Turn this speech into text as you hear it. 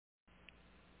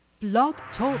Blog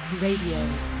Talk Radio.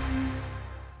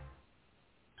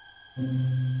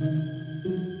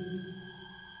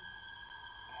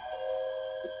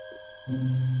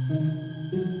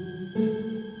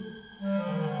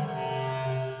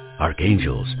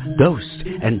 Archangels, ghosts,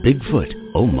 and Bigfoot,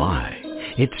 oh my.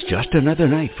 It's just another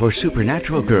night for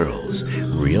Supernatural Girls.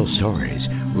 Real stories,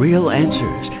 real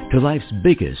answers to life's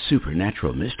biggest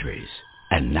supernatural mysteries.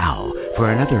 And now for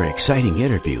another exciting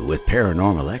interview with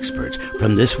paranormal experts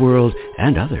from this world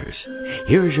and others.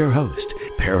 Here's your host,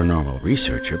 paranormal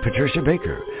researcher Patricia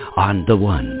Baker, on the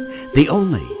one, the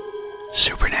only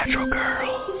Supernatural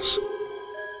Girls.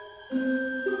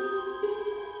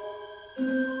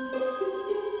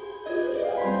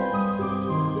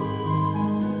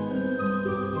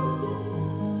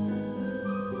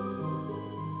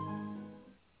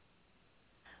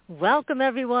 Welcome,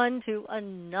 everyone, to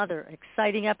another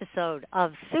exciting episode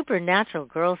of Supernatural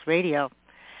Girls Radio,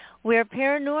 where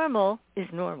paranormal is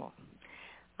normal.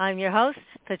 I'm your host,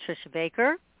 Patricia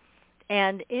Baker,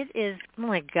 and it is, oh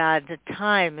my God, the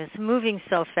time is moving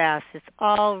so fast. It's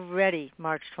already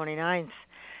March 29th.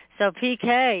 So,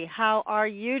 PK, how are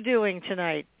you doing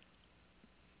tonight?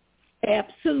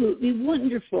 Absolutely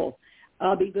wonderful.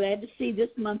 I'll be glad to see this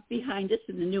month behind us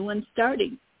and the new one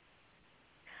starting.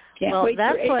 Can't wait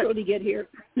for April to get here.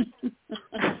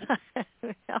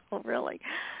 Oh, really?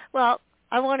 Well,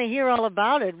 I want to hear all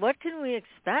about it. What can we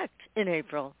expect in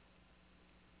April?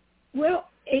 Well,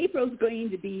 April's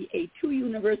going to be a true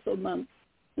universal month,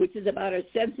 which is about our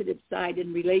sensitive side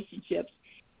in relationships.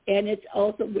 And it's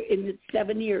also in its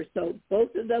 7 years. So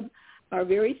both of them are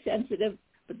very sensitive,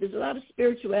 but there's a lot of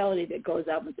spirituality that goes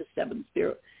on with the 7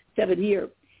 year.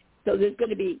 So there's going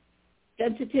to be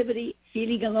sensitivity,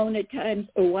 feeling alone at times,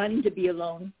 or wanting to be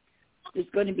alone. There's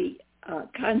going to be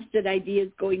constant ideas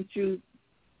going through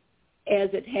as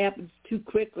it happens too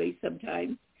quickly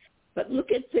sometimes. But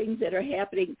look at things that are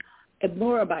happening and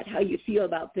more about how you feel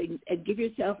about things and give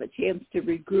yourself a chance to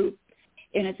regroup.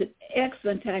 And it's an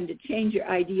excellent time to change your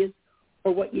ideas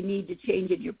or what you need to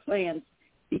change in your plans,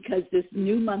 because this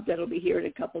new month that'll be here in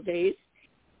a couple of days,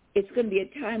 it's going to be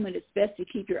a time when it's best to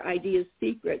keep your ideas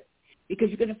secret, because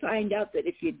you're going to find out that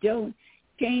if you don't,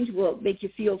 change will make you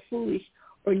feel foolish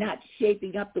or not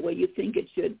shaping up the way you think it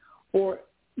should, or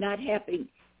not happening.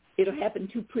 It'll happen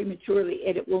too prematurely,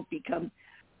 and it won't become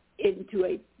into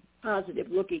a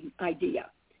positive-looking idea.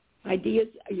 Ideas,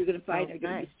 you're going to find, are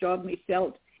going to be strongly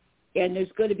felt, and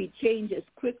there's going to be change as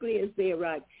quickly as they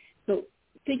arrive. So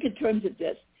think in terms of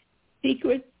this.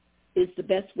 Secret is the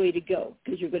best way to go,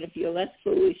 because you're going to feel less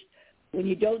foolish when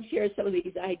you don't share some of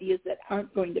these ideas that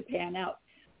aren't going to pan out.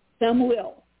 Some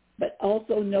will, but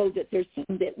also know that there's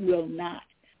some that will not.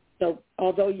 So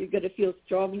although you're going to feel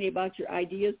strongly about your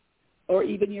ideas or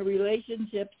even your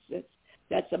relationships,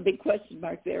 that's a big question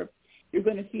mark there. You're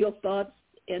going to feel thoughts,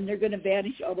 and they're going to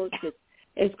vanish almost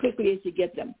as quickly as you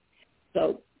get them.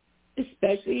 So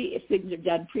especially if things are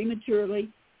done prematurely,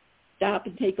 stop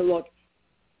and take a look.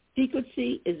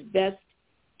 Secrecy is best.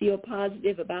 Feel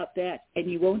positive about that, and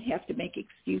you won't have to make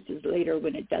excuses later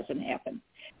when it doesn't happen.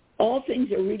 All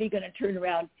things are really going to turn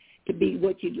around to be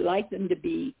what you'd like them to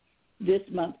be this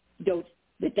month.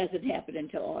 That doesn't happen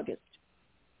until August.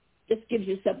 This gives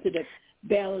you something to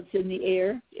balance in the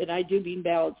air, and I do mean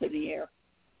balance in the air.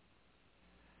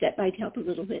 That might help a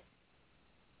little bit.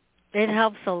 It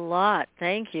helps a lot.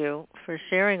 Thank you for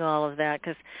sharing all of that,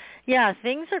 because,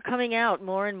 things are coming out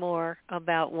more and more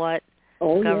about what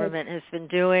government has been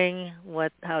doing,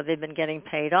 how they've been getting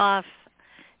paid off.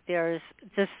 There's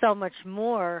just so much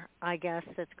more, I guess,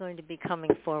 that's going to be coming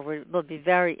forward. It will be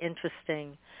very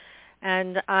interesting.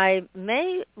 And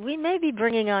we may be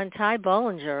bringing on Ty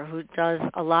Bollinger, who does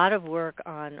a lot of work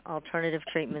on alternative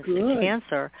treatments to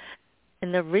cancer.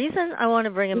 And the reason I want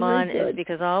to bring him on is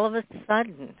because all of a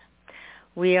sudden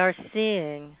we are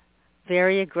seeing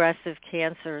very aggressive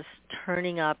cancers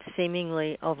turning up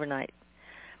seemingly overnight.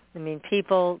 I mean,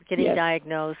 people getting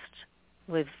diagnosed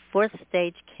with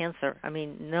fourth-stage cancer. I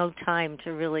mean, no time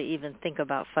to really even think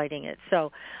about fighting it.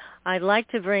 So I'd like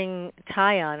to bring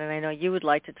Ty on, and I know you would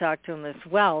like to talk to him as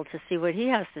well, to see what he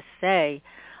has to say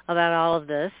about all of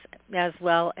this, as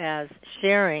well as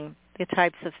sharing the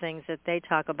types of things that they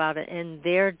talk about in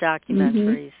their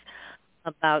documentaries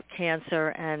about cancer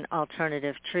and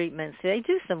alternative treatments. They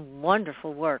do some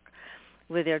wonderful work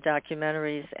with their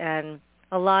documentaries, and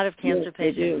a lot of cancer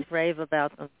patients rave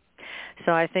about them.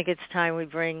 So I think it's time we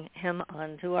bring him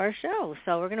onto our show.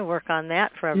 So we're going to work on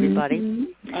that for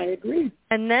everybody. I agree.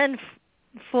 And then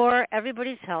for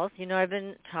everybody's health, I've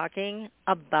been talking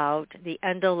about the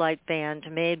Endolight band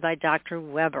made by Dr.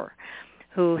 Weber.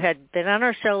 who had been on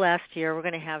our show last year. We're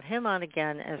going to have him on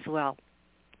again as well,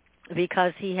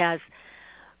 because he has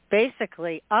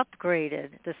basically upgraded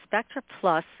the Spectra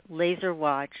Plus laser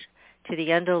watch to the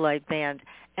Endolight band.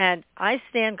 And I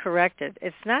stand corrected.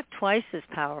 It's not twice as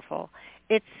powerful.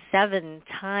 It's 7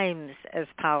 times as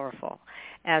powerful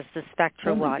as the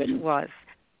Spectra watch was.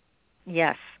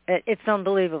 Yes, it's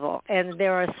unbelievable. And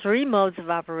there are 3 modes of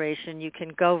operation. You can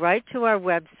go right to our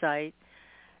website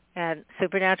at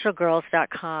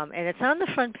supernaturalgirls.com, and it's on the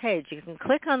front page. You can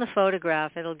click on the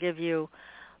photograph. It'll give you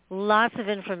lots of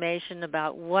information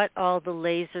about what all the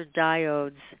laser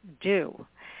diodes do.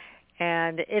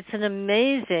 And it's an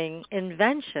amazing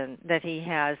invention that he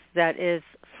has that is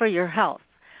for your health.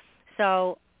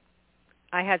 So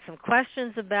I had some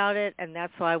questions about it, and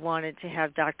that's why I wanted to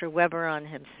have Dr. Weber on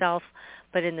himself.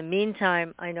 But in the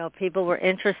meantime, I know people were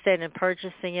interested in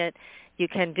purchasing it. You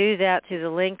can do that through the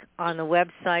link on the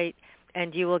website,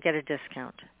 and you will get a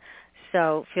discount.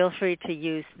 So feel free to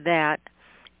use that.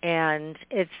 And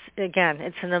it's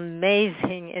an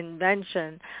amazing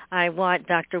invention. I want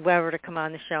Dr. Weber to come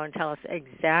on the show and tell us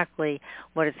exactly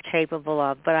what it's capable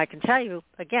of. But I can tell you,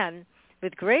 again,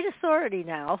 with great authority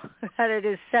now, that it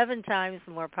is 7 times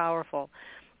more powerful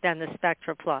than the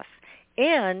Spectra Plus.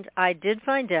 And I did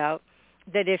find out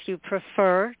that if you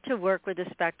prefer to work with the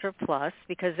Spectra Plus,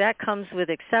 because that comes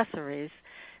with accessories,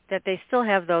 that they still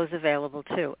have those available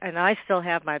too. And I still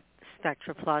have my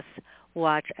Spectra Plus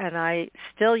watch, and I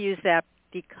still use that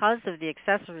because of the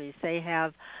accessories. They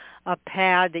have a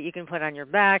pad that you can put on your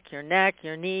back, your neck,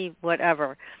 your knee,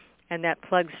 whatever, and that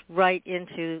plugs right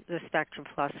into the Spectra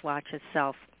Plus watch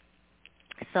itself.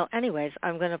 So anyways,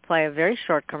 I'm going to play a very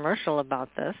short commercial about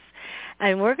this,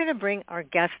 and we're going to bring our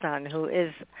guest on, who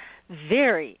is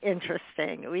very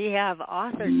interesting. We have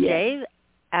author Dave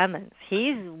Emmons.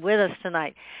 He's with us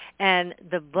tonight, and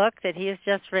the book that he has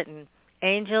just written,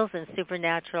 Angels and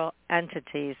Supernatural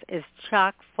Entities, is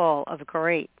chock full of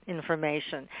great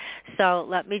information. So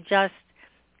let me just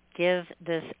give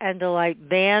this Endolight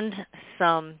band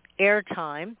some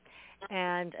airtime.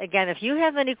 And again, if you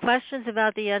have any questions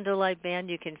about the Endolight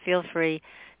band, you can feel free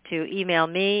to email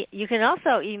me. You can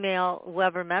also email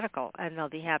Weber Medical, and they'll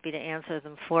be happy to answer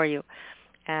them for you.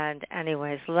 And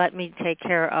anyways, let me take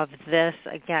care of this.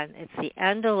 Again, it's the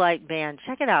Endolight band.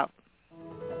 Check it out.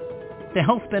 The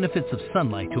health benefits of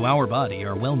sunlight to our body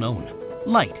are well known.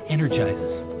 Light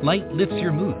energizes, light lifts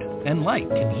your mood, and light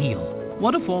can heal.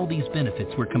 What if all these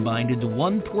benefits were combined into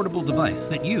one portable device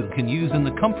that you can use in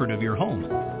the comfort of your home?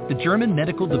 The German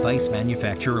medical device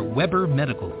manufacturer Weber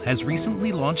Medical has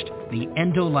recently launched the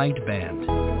Endolight Band.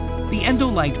 The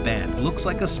Endolight Band looks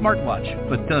like a smartwatch,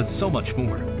 but does so much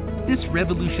more. This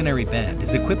revolutionary band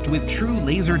is equipped with true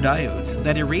laser diodes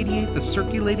that irradiate the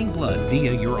circulating blood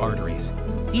via your arteries.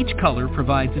 Each color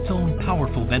provides its own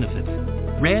powerful benefits.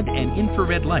 Red and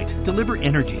infrared light deliver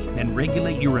energy and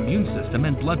regulate your immune system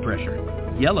and blood pressure.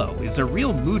 Yellow is a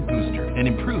real mood booster and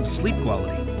improves sleep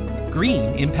quality.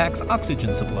 Green impacts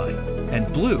oxygen supply,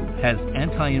 and blue has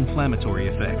anti-inflammatory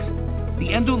effects.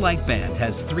 The Endolight Band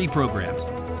has 3 programs.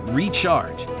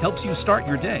 Recharge helps you start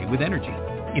your day with energy.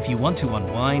 If you want to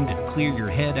unwind and clear your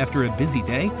head after a busy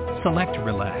day, select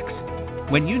Relax.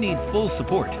 When you need full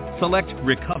support, select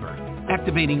Recover,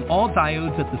 activating all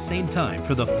diodes at the same time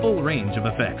for the full range of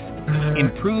effects.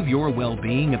 Improve your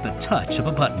well-being at the touch of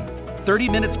a button. 30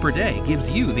 minutes per day gives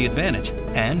you the advantage,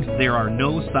 and there are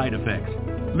no side effects.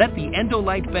 Let the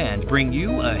Endolight Band bring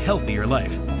you a healthier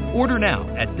life. Order now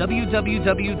at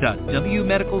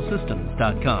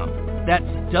www.wmedicalsystems.com. That's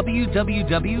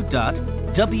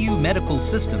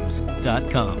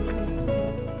www.wmedicalsystems.com.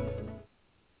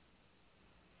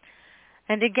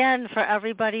 And again, for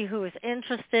everybody who is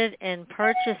interested in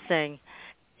purchasing,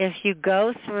 if you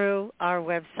go through our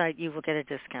website, you will get a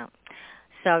discount.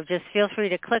 So just feel free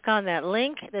to click on that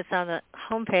link that's on the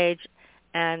homepage,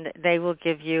 and they will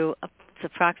give you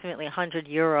approximately 100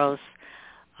 euros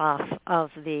off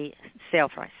of the sale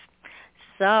price.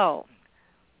 So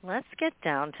let's get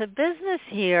down to business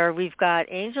here. We've got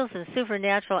Angels and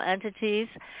Supernatural Entities,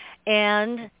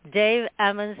 and Dave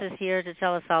Emmons is here to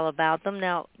tell us all about them.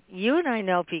 Now, you and I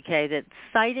know, PK, that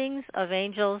sightings of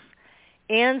angels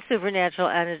and supernatural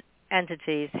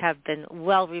entities have been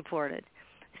well reported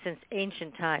since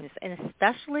ancient times, and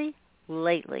especially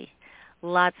lately.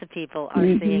 Lots of people are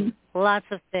seeing lots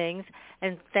of things,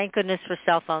 and thank goodness for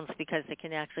cell phones, because they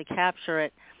can actually capture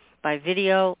it by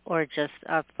video or just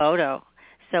a photo.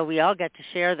 So we all get to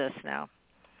share this now.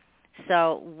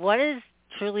 So what is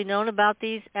truly known about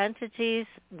these entities?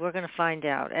 We're going to find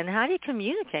out. And how do you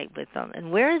communicate with them?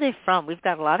 And where are they from? We've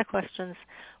got a lot of questions.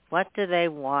 What do they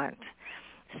want?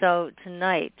 So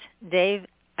tonight, Dave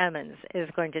Emmons is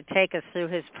going to take us through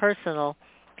his personal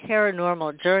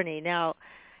paranormal journey. Now,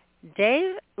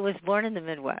 Dave was born in the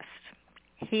Midwest.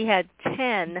 He had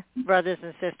 10 brothers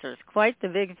and sisters, quite the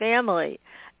big family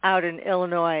out in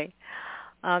Illinois.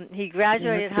 He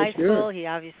graduated high school. He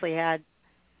obviously had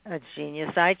a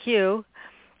genius IQ.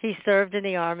 He served in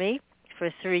the Army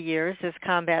for 3 years as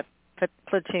combat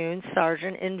platoon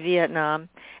sergeant in Vietnam,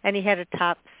 and he had a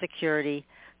top security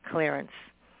clearance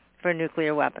for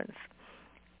nuclear weapons.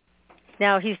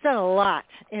 Now, he's done a lot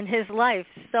in his life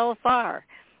so far.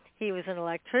 He was an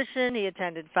electrician. He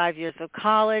attended 5 years of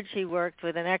college. He worked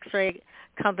with an X-ray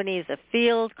company as a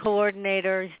field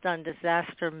coordinator. He's done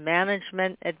disaster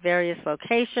management at various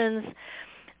locations.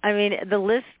 I mean, the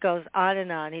list goes on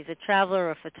and on. He's a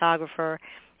traveler, a photographer.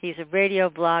 He's a radio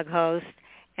blog host.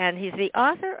 And he's the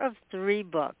author of 3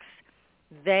 books,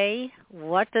 They,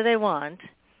 What Do They Want?,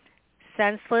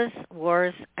 Senseless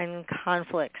Wars and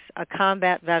Conflicts, A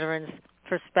Combat Veteran's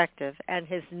Perspective, and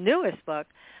his newest book,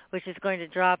 which is going to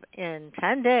drop in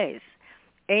 10 days,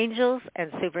 Angels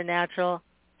and Supernatural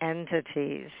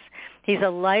Entities. He's a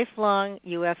lifelong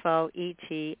UFO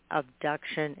ET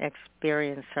abduction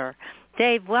experiencer.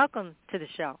 Dave, welcome to the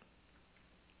show.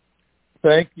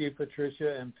 Thank you,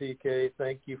 Patricia and PK.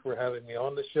 Thank you for having me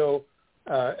on the show.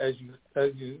 As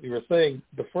you were saying,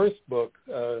 the first book,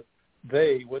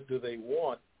 They, What Do They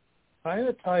Want?, kind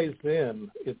of ties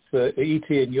in. It's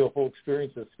ET and UFO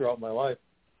experiences throughout my life.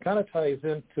 Kind of ties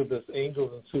into this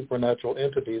angels and supernatural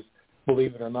entities,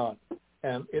 believe it or not.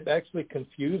 And it actually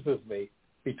confuses me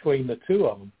between the two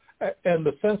of them. And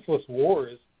the senseless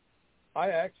wars, I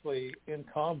actually, in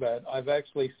combat, I've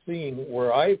actually seen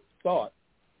where I thought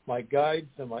my guides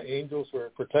and my angels were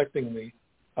protecting me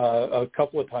a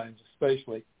couple of times,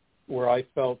 especially, where I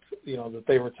felt, that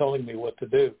they were telling me what to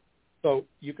do. So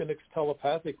you can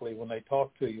telepathically, when they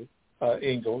talk to you,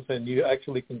 angels, and you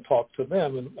actually can talk to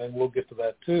them, and we'll get to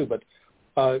that too.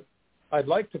 But I'd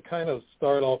like to kind of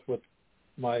start off with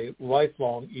my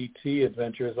lifelong ET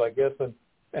adventures, I guess,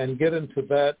 and get into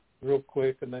that real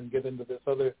quick, and then get into this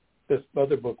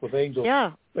other book with angels.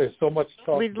 Yeah. There's so much to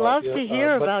talk We'd about. love to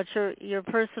hear about your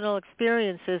personal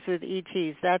experiences with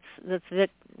ETs. That's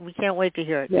it. We can't wait to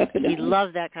hear it. Definitely. We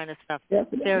love that kind of stuff.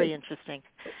 Definitely. Very interesting.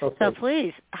 Okay. So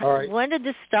please, All right. When did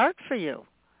this start for you?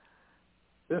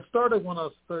 It started when I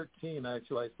was 13,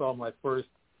 actually. I saw my first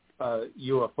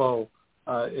UFO.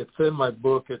 It's in my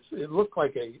book. It looked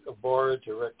like a barge,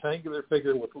 a rectangular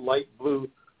figure with light blue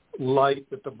light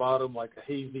at the bottom, like a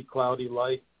hazy, cloudy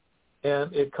light.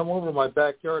 And it come over my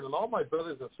backyard, and all my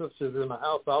brothers and sisters in the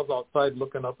house. I was outside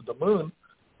looking up at the moon,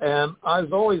 and I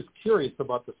was always curious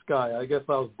about the sky. I guess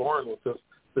I was born with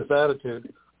this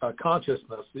attitude,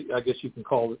 consciousness, I guess you can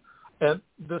call it. And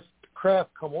this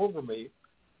craft come over me,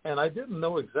 and I didn't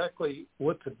know exactly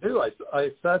what to do.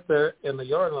 I sat there in the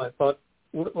yard, and I thought,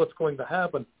 what's going to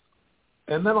happen?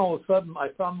 And then all of a sudden, I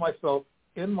found myself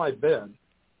in my bed,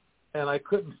 and I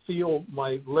couldn't feel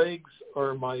my legs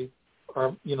or my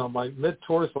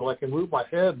mid-torso. I can move my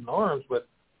head and arms, but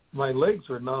my legs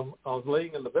were numb. I was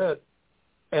laying in the bed,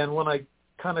 and when I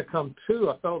kind of come to,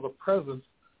 I felt a presence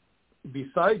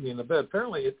beside me in the bed.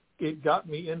 Apparently, it got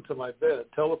me into my bed. It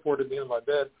teleported me into my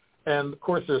bed. And, of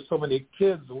course, there's so many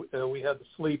kids, we had to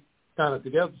sleep kind of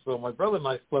together. So my brother and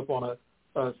I slept on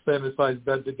a standard-sized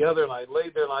bed together, and I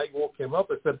laid there, and I woke him up.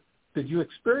 I said, did you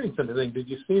experience anything? Did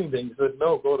you see anything? He said,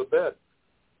 no, go to bed.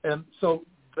 And so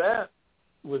that's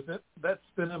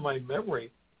been in my memory,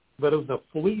 but it was a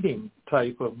fleeting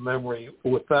type of memory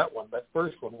with that one, that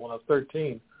first one, when I was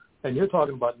 13. And you're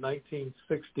talking about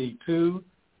 1962,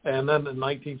 and then in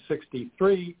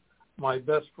 1963, my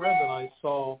best friend and I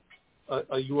saw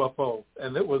a UFO,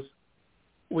 and it was,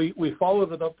 we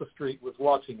followed it up the street, was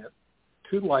watching it,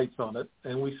 2 lights on it,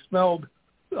 and we smelled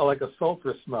like a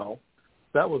sulfur smell.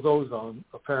 That was ozone,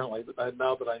 apparently,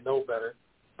 now that I know better.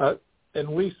 And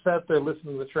we sat there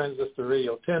listening to the transistor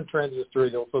radio, 10 transistor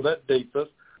radio, so that dates us.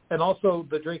 And also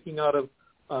the drinking out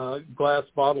of glass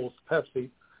bottles, Pepsi.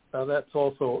 That's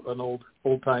also an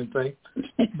old-time thing.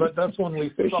 But that's when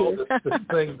we saw this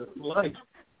thing, this light.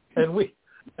 And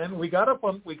we got up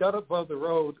above the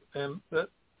road, and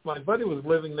my buddy was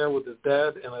living there with his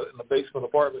dad in a basement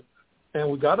apartment. And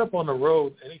we got up on the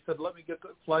road, and he said, let me get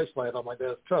the flashlight on my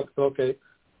dad's truck. So, okay.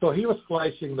 So he was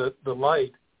flashing the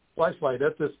flashlight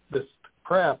at this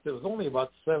craft. It was only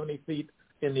about 70 feet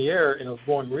in the air, and it was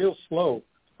going real slow.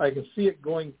 I can see it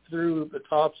going through the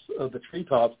tops of the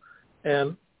treetops.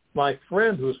 And my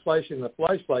friend who was flashing the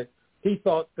flashlight, he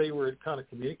thought they were kind of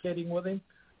communicating with him.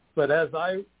 But as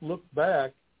I looked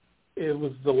back, it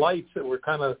was the lights that were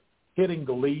kind of hitting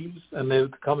the leaves, and they were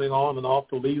coming on and off.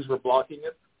 The leaves were blocking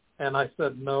it. And I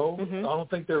said, no, I don't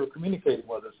think they were communicating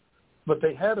with us. But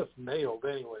they had us nailed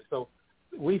anyway. So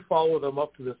we followed them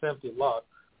up to this empty lot.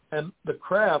 And the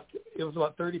craft, it was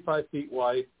about 35 feet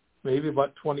wide, maybe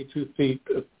about 22 feet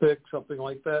thick, something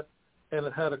like that. And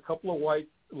it had a couple of white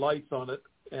lights on it.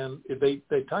 And they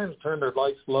kind of turned their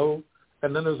lights low.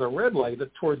 And then there's a red light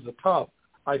towards the top.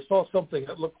 I saw something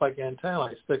that looked like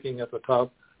antennae sticking at the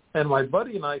top. And my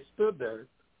buddy and I stood there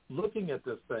looking at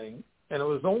this thing. And it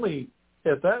was only,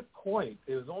 at that point,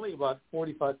 it was only about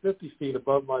 45, 50 feet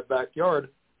above my backyard.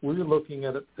 We were looking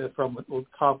at it from the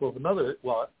top of another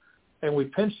lot. And we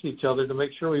pinched each other to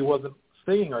make sure he wasn't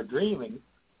seeing or dreaming.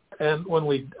 And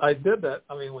when I did that,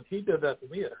 when he did that to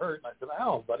me, it hurt. And I said,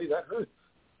 ow, buddy, that hurt.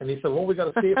 And he said, well, we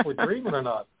got to see if we're dreaming or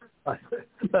not.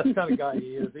 That's the kind of guy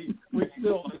he is. I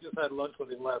just had lunch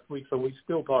with him last week, so we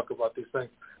still talk about these things.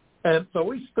 And so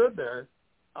we stood there.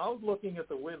 I was looking at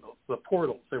the windows, the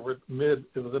portals. It was in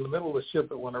the middle of the ship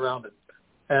that went around it.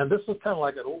 And this was kind of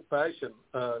like an old-fashioned,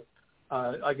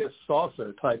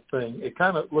 saucer type thing. It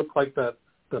kind of looked like the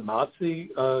Nazi,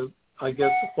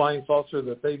 flying saucer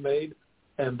that they made.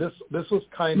 And this was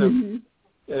kind of,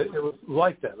 it was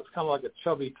like that. It was kind of like a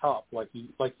chubby top, like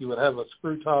you would have a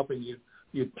screw top and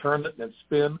you'd turn it and it'd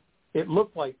spin. It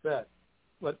looked like that.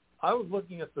 But I was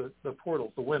looking at the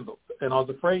portals, the windows, and I was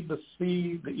afraid to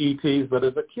see the ETs. But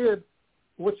as a kid,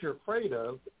 what you're afraid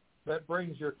of, that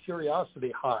brings your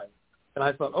curiosity high. And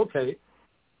I thought, okay,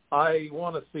 I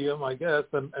want to see them, I guess.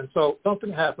 And so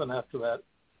something happened after that.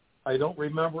 I don't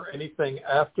remember anything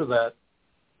after that.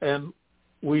 And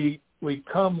we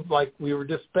come like we were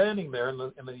just standing there in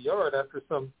the yard after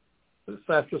some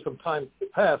time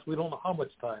passed. We don't know how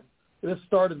much time. This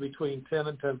started between 10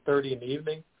 and 10:30 in the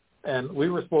evening, and we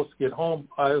were supposed to get home.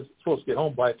 I was supposed to get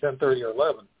home by 10:30 or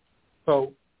 11.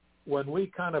 So when we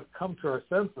kind of come to our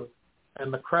senses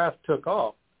and the craft took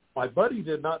off, my buddy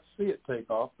did not see it take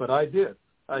off, but I did.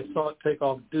 I saw it take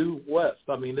off due west.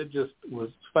 It just was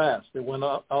fast. It went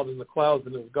out in the clouds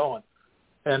and it was gone.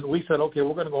 And we said, okay,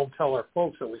 we're going to go and tell our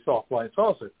folks that we saw a flying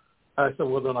saucer. I said,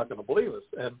 well, they're not going to believe us.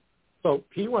 And so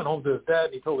he went home to his dad,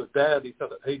 and he told his dad, he said,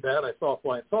 hey, Dad, I saw a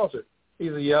flying saucer. He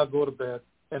said, yeah, go to bed.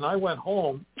 And I went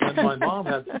home, and my mom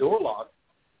had the door locked.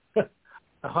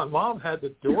 My mom had the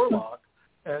door locked,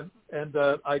 and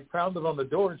I pounded on the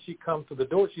door, and she come to the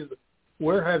door. She said,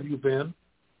 where have you been?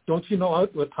 Don't you know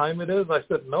what time it is? I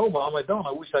said, no, Mom, I don't.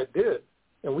 I wish I did.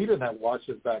 And we didn't have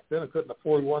watches back then. I couldn't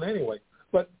afford one anyway.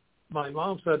 But my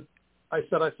mom said, I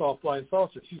saw a flying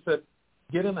saucer. She said,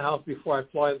 get in the house before I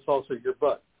fly and saucer your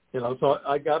butt. So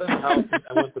I got in the house and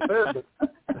I went to bed.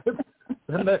 But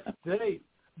the next day,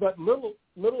 but little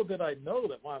did I know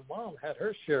that my mom had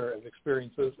her share of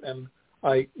experiences, and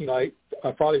I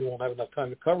probably won't have enough time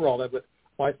to cover all that, but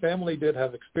my family did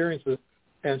have experiences,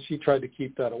 and she tried to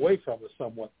keep that away from us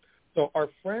somewhat. So our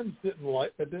friends didn't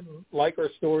like our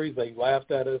stories. They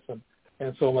laughed at us,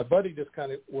 and so my buddy just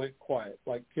kind of went quiet,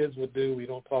 like kids would do. We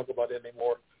don't talk about it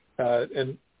anymore.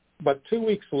 But 2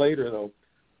 weeks later, though,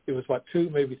 it was about 2,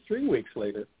 maybe 3 weeks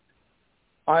later,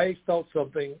 I felt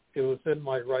something. It was in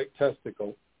my right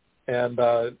testicle, and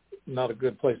not a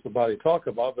good place to body talk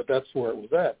about, but that's where it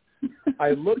was at.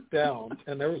 I looked down,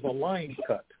 and there was a line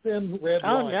cut, thin red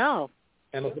line. Oh, no.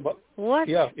 And it was about, what?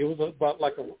 Yeah, it was about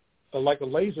like a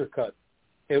laser cut.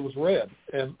 It was red,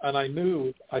 and I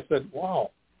knew. I said,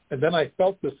 "Wow!" And then I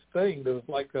felt this thing that was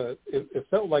like it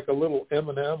felt like a little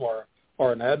M&M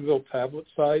or an Advil tablet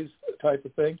size type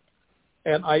of thing.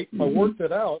 And I worked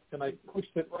it out, and I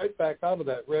pushed it right back out of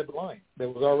that red line that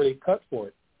was already cut for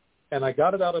it. And I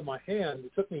got it out of my hand.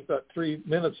 It took me about 3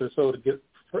 minutes or so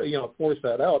to force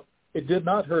that out. It did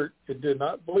not hurt. It did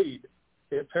not bleed.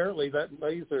 Apparently that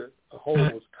laser hole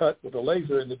was cut with a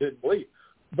laser, and it didn't bleed.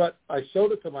 But I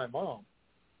showed it to my mom,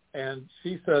 and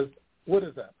she says, "What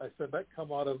is that?" I said, "That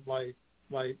come out of my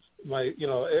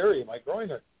area, my groin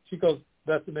hair." She goes,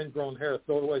 "That's an ingrown hair.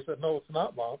 Throw it away." I said, "No, it's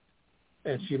not, Mom."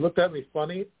 And she looked at me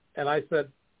funny, and I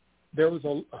said, there was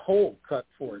a hole cut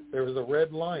for it. There was a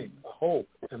red line, a hole,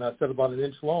 and I said about 1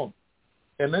 inch long.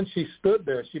 And then she stood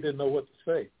there. She didn't know what to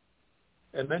say.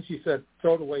 And then she said,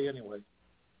 throw it away anyway.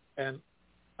 And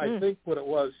I think what it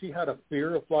was, she had a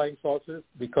fear of flying saucers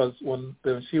because when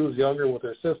she was younger with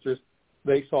her sisters,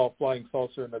 they saw a flying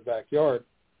saucer in their backyard.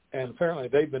 And apparently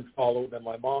they've been followed, and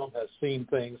my mom has seen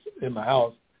things in the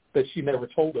house that she never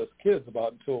told us kids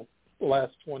about until the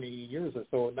last 20 years or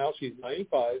so. And now she's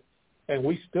 95, and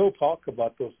we still talk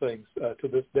about those things to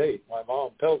this day. My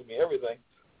mom tells me everything.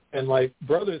 And my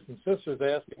brothers and sisters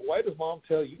ask me, why does Mom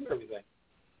tell you everything?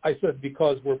 I said,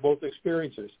 because we're both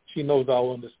experiencers. She knows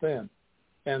I'll understand.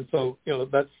 And so,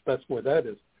 that's where that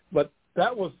is. But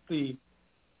that was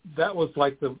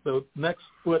like the next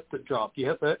foot that dropped. You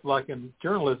have to, like in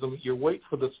journalism, you wait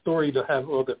for the story to have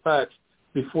all the facts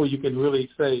before you can really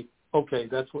say, okay,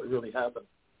 that's what really happened.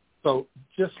 So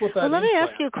just with that. Well, let me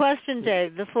ask you a question,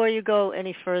 Dave, before you go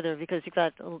any further, because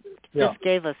this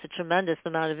gave us a tremendous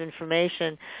amount of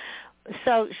information.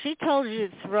 So she told you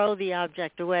to throw the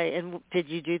object away, and did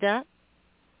you do that?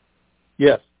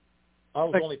 Yes. I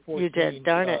was only 14. You did,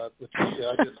 darn it.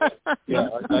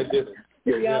 I did it.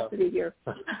 Curiosity here.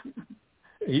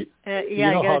 You got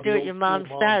to do what your mom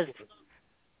says.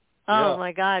 Oh,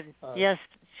 my God. Yes,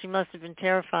 she must have been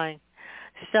terrifying.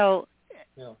 So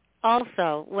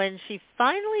also, when she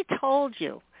finally told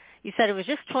you, you said it was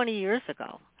just 20 years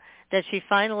ago, that she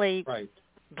finally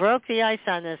broke the ice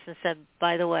on this and said,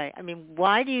 by the way, I mean,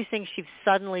 why do you think she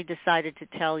suddenly decided to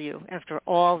tell you after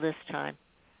all this time?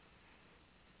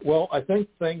 Well, I think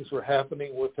things were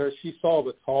happening with her. She saw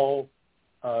the tall,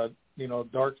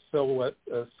 dark silhouette,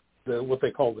 what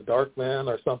they call the dark man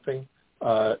or something,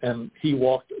 and he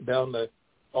walked down the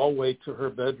hallway to her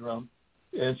bedroom,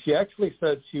 and she actually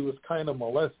said she was kind of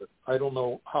molested. I don't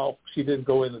know how. She didn't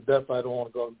go into depth. I don't want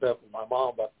to go into depth with my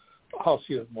mom about how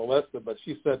she was molested, but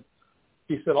she said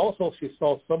also she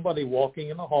saw somebody walking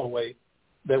in the hallway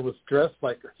that was dressed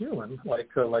like a human, like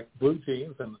blue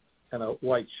jeans and a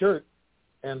white shirt.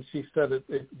 And she said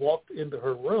it walked into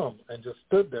her room and just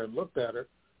stood there and looked at her.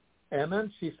 And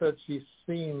then she said she's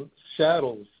seen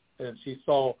shadows, and she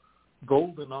saw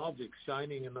golden objects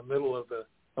shining in the middle of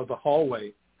the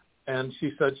hallway. And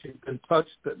she said she'd been touched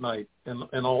at night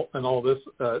and all this.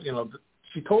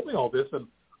 She told me all this, and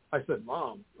I said,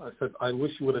 Mom, I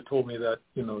wish you would have told me that,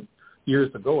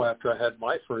 years ago after I had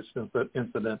my first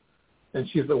incident. And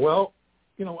she said, well,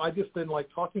 I just didn't like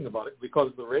talking about it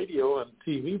because the radio and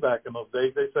TV back in those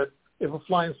days, they said, if a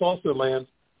flying saucer lands,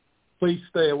 please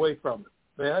stay away from it.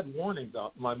 They had warnings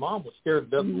out. My mom was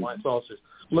scared to death of flying saucers.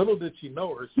 Little did she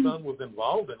know her son was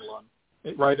involved in one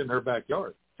right in her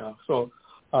backyard. So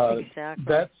exactly.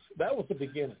 That was the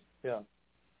beginning. Yeah.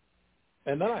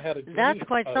 And then I had a dream. That's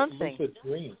quite something. Lucid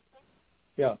dream.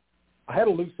 Yeah. I had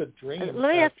a lucid dream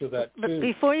after that, too. But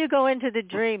before you go into the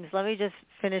dreams, let me just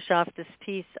finish off this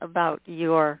piece about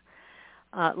your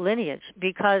lineage,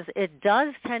 because it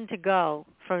does tend to go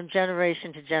from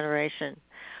generation to generation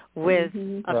with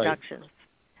abductions.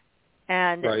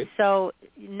 And so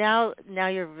now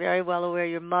you're very well aware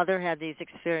your mother had these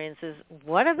experiences.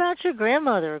 What about your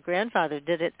grandmother or grandfather?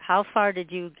 How far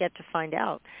did you get to find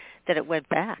out that it went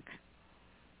back?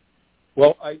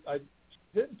 Well, I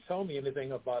didn't tell me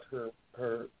anything about her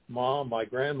mom, my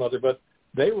grandmother, but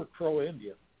they were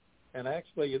Crow-Indian. And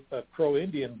actually, it's a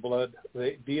Crow-Indian blood,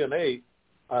 the DNA,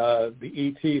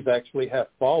 the ETs actually have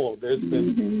followed. There's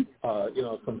been,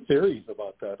 some theories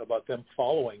about that, about them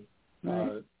following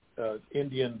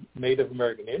Native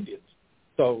American Indians.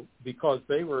 So because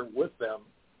they were with them,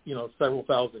 several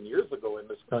thousand years ago in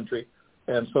this country,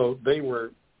 and so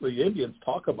the Indians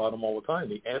talk about them all the time,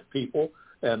 the ant people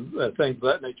and things of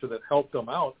that nature that helped them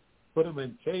out, put them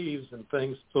in caves and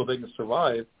things so they can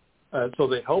survive. So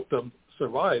they helped them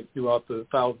survive throughout the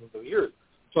thousands of years.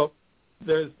 So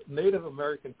there's Native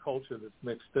American culture that's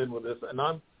mixed in with this, and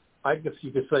I guess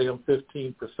you could say I'm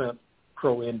 15%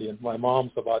 Crow-Indian. My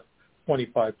mom's about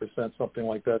 25%, something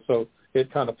like that. So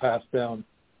it kind of passed down.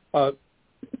 But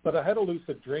I had a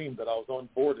lucid dream that I was on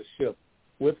board a ship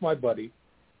with my buddy,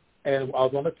 and I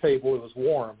was on a table. It was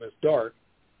warm. It was dark.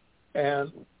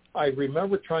 And I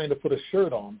remember trying to put a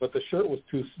shirt on, but the shirt was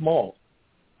too small.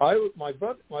 My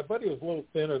buddy was a little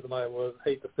thinner than I was. I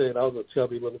hate to say it. I was a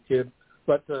chubby little kid.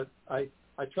 But I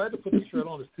tried to put the shirt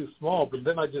on. It's too small. But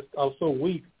then I was so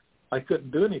weak, I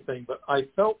couldn't do anything. But I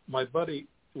felt my buddy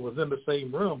was in the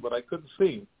same room, but I couldn't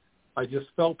see him. I just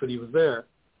felt that he was there.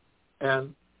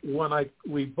 And when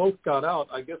we both got out,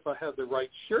 I guess I had the right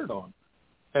shirt on.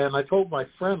 And I told my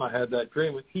friend I had that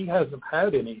dream. He hasn't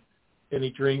had any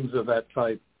dreams of that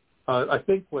type. I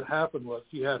think what happened was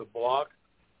he had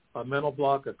a mental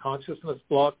block, a consciousness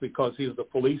block, because he was the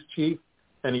police chief,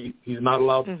 and he's not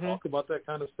allowed to talk about that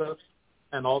kind of stuff.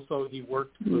 And also he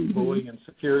worked with Boeing and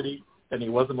security, and he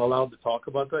wasn't allowed to talk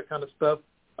about that kind of stuff.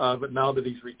 But now that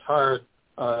he's retired,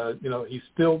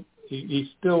 he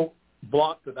still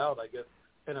blocked it out, I guess.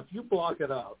 And if you block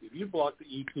it out, if you block the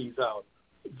ETs out,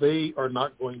 they are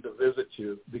not going to visit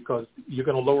you because you're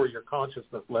going to lower your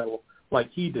consciousness level like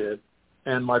he did.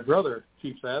 And my brother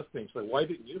keeps asking, so why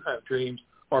didn't you have dreams,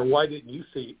 or why didn't you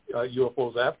see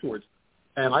UFOs afterwards?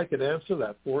 And I could answer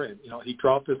that for him. He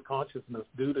dropped his consciousness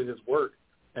due to his work,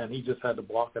 and he just had to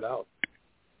block it out.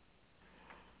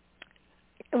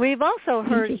 We've also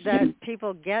heard that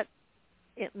people get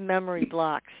memory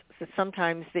blocks. So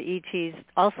sometimes the ETs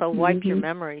also wipe your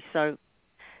memory, so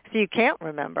you can't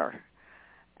remember.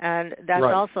 And that's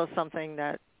also something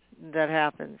that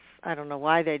happens. I don't know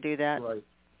why they do that,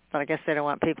 but I guess they don't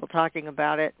want people talking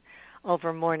about it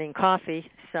over morning coffee,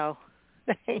 so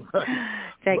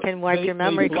they can wipe your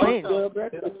memory clean.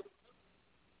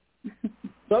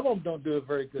 Some of them don't do a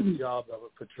very good job of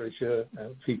it, Patricia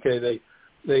and PK.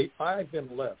 I've been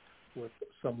left with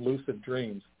some lucid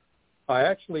dreams. I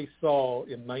actually saw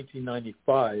in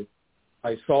 1995,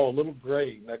 I saw a little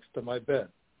gray next to my bed.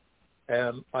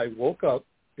 And I woke up,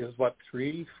 it was about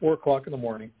 3, 4 o'clock in the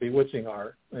morning, bewitching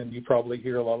hour, and you probably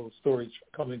hear a lot of the stories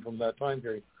coming from that time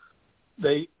period.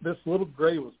 This little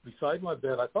gray was beside my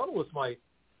bed. I thought it was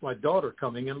my daughter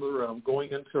coming into the room,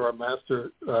 going into our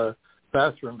master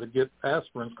bathroom to get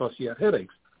aspirin because she had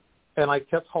headaches. And I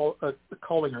kept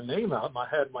calling her name out, and I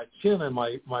had my chin in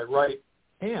my right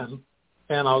hand,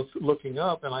 and I was looking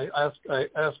up, and I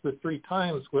asked her 3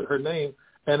 times with her name,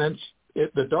 and then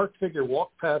the dark figure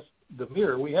walked past the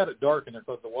mirror. We had it dark in there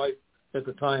because the wife at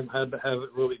the time had to have it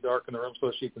really dark in the room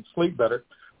so she can sleep better.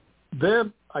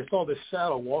 Then I saw this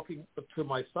shadow walking up to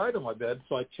my side of my bed,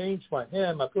 so I changed my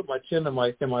hand. I put my chin in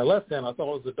my left hand. I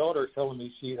thought it was the daughter telling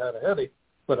me she had a headache,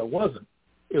 but it wasn't.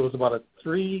 It was about a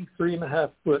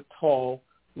 3.5 foot tall,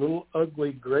 little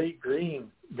ugly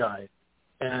gray-green guy,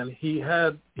 and he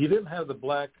didn't have the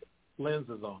black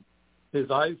lenses on. His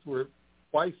eyes were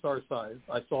twice our size.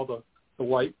 I saw the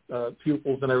white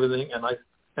pupils and everything, and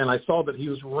I saw that he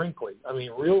was wrinkly. I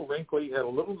mean, real wrinkly. He had a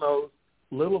little nose,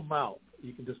 little mouth.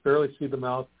 You can just barely see the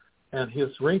mouth, and his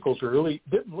wrinkles really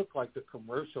didn't look like the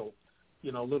commercial,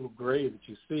 little gray that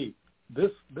you see.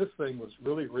 This thing was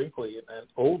really wrinkly and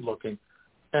old looking.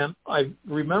 And I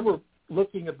remember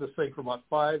looking at this thing for about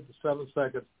 5 to 7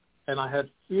 seconds, and I had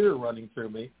fear running through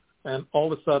me, and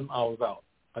all of a sudden I was out.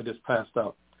 I just passed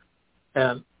out.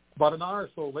 And about an hour or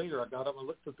so later, I got up and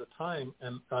looked at the time,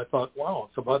 and I thought, wow,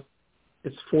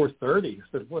 it's 4:30. I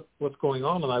said, what's going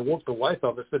on? And I woke the wife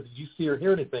up. I said, did you see or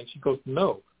hear anything? She goes,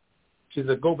 no. She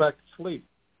said, go back to sleep.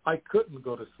 I couldn't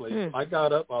go to sleep. I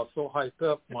got up. I was so hyped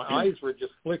up. My eyes were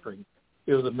just flickering.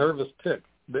 It was a nervous tic.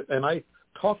 And I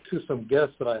talked to some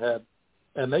guests that I had,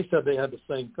 and they said they had the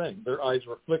same thing. Their eyes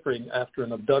were flickering after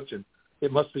an abduction.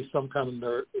 It must be some kind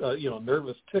of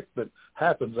nervous tic that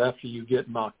happens after you get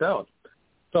knocked out.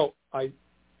 So I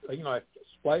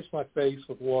splashed my face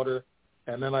with water,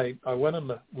 and then I went in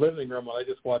the living room and I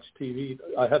just watched TV.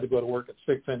 I had to go to work at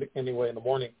 6 anyway in the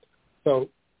morning, so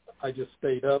I just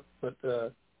stayed up. But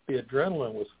the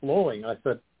adrenaline was flowing. I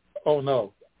said, "Oh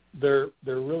no, they're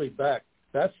really back."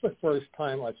 That's the first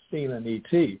time I've seen an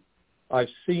ET. I've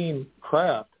seen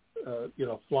craft,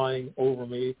 flying over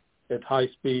me at high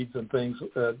speeds and things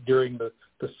during the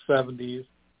 70s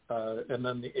and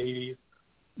then the 80s.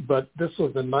 But this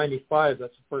was in 95.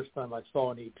 That's the first time I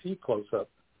saw an ET close up.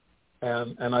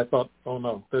 And I thought, oh,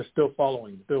 no, they're still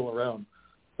following, still around.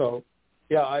 So,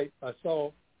 yeah, I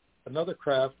saw another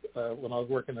craft when I was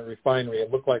working in a refinery. It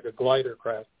looked like a glider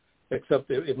craft,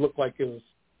 except it looked like it was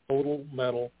total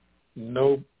metal,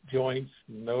 no joints,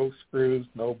 no screws,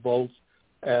 no bolts,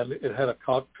 and it had a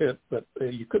cockpit, but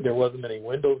there wasn't any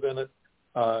windows in it.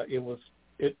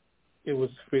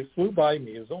 It flew by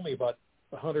me. It was only about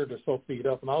 100 or so feet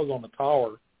up, and I was on the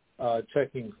tower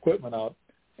checking equipment out.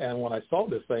 And when I saw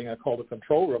this thing, I called the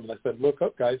control room and I said, "Look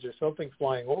up, guys! There's something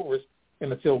flying over us,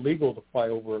 and it's illegal to fly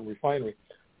over a refinery."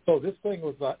 So this thing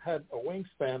had a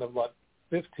wingspan of about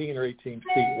 15 or 18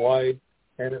 feet wide,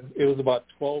 and it was about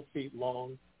 12 feet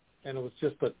long. And it was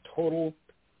just a total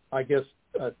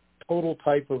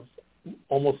type of,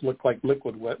 almost looked like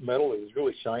liquid wet metal. It was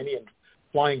really shiny and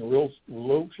flying real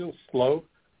slow,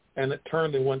 and it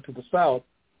turned and went to the south.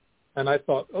 And I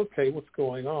thought, okay, what's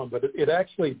going on? But it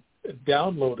actually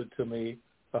downloaded to me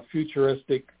a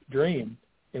futuristic dream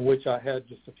in which I had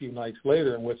just a few nights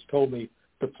later, in which told me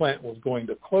the plant was going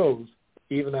to close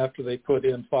even after they put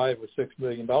in $5 or $6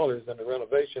 million in the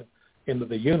renovation into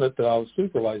the unit that I was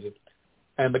supervising.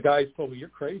 And the guys told me, "You're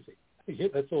crazy.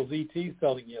 That's those ETs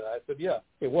telling you that." I said, "Yeah,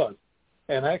 it was."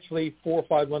 And actually, 4 or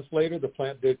 5 months later, the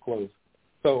plant did close.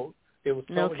 So it was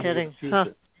no kidding. The future. Huh.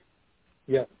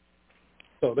 Yeah.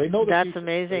 So they know the That's future.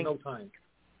 amazing. They know time.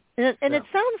 And it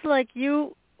sounds like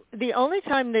the only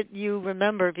time that you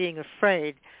remember being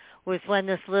afraid was when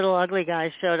this little ugly guy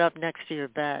showed up next to your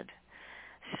bed.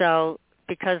 So,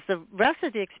 because the rest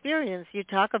of the experience you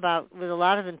talk about with a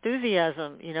lot of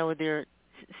enthusiasm, with your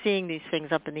seeing these things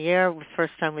up in the air,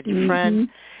 first time with your friend,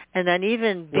 and then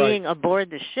even being aboard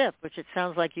the ship, which it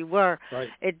sounds like you were. Right.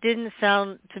 It didn't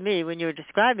sound to me when you were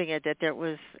describing it that there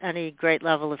was any great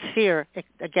level of fear.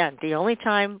 Again, the only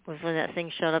time was when that thing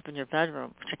showed up in your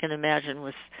bedroom, which I can imagine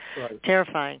was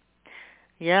terrifying.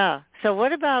 Yeah. So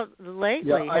what about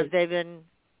lately? Yeah, Have they been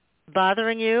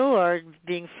bothering you or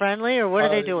being friendly, or what are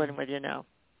they doing with you now?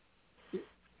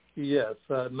 Yes.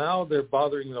 Now they're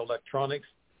bothering the electronics.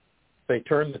 They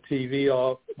turn the TV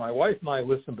off. My wife and I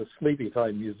listen to sleepy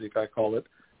time music, I call it,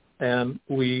 and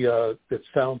it's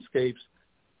soundscapes.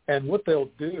 And what they'll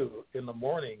do in the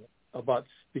morning, about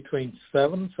between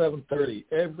 7 and 7:30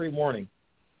 every morning,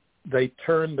 they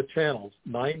turn the channels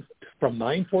from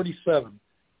 9:47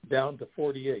 down to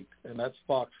 48, and that's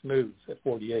Fox News at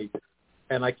 48.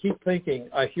 And I keep thinking,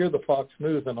 I hear the Fox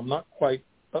News, and I'm not quite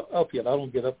up yet. I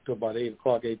don't get up to about 8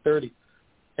 o'clock, 8:30.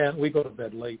 And we go to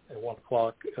bed late at 1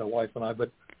 o'clock, wife and I.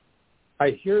 But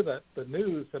I hear that the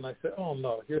news, and I say, oh,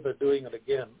 no, here they're doing it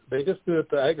again. They just do it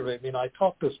to aggravate me. And I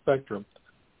talked to Spectrum,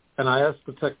 and I asked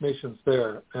the technicians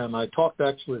there, and I talked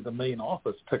actually to the main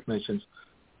office technicians,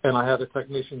 and I had a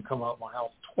technician come out my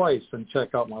house twice and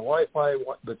check out my Wi-Fi,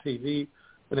 the TV,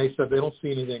 and they said they don't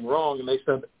see anything wrong. And they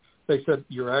said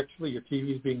your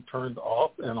TV is being turned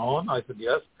off and on. I said,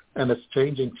 yes. And it's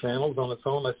changing channels on its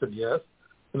own. I said, yes.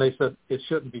 And they said, it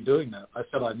shouldn't be doing that. I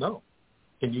said, I know.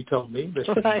 Can you tell me? They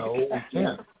said, no, we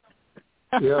can't.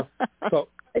 Yeah. So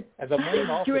and the main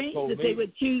office strange told that me, they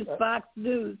would choose Fox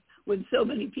News when so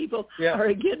many people are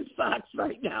against Fox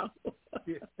right now.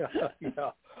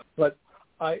 yeah. But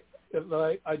I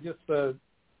just,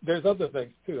 there's other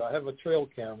things, too. I have a trail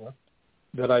camera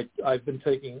that I've been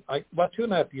taking. About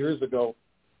 2.5 years ago,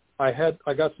 I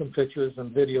got some pictures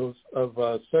and videos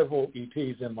of several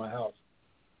ETs in my house.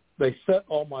 They set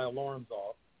all my alarms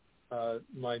off,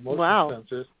 my motion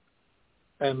sensors.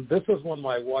 And this is when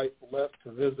my wife left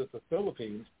to visit the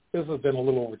Philippines. This has been a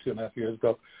little over 2.5 years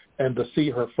ago, and to see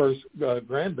her first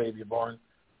grandbaby born.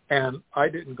 And I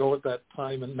didn't go at that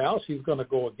time, and now she's going to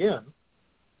go again.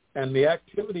 And the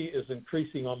activity is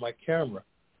increasing on my camera.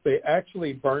 They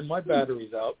actually burned my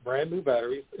batteries out, brand new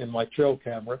batteries in my trail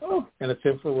camera, and it's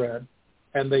infrared.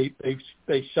 And they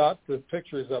shot the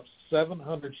pictures up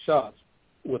 700 shots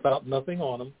without nothing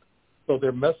on them. So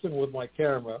they're messing with my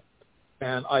camera.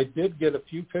 And I did get a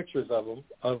few pictures of them,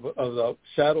 of the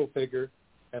shadow figure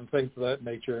and things of that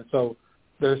nature. So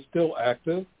they're still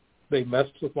active. They mess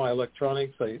with my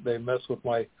electronics. They mess with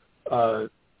my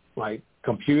my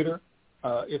computer.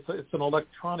 It's an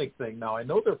electronic thing now. I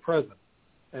know they're present.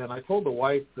 And I told the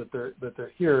wife that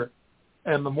they're here.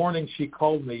 And the morning she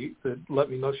called me to let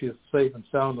me know she was safe and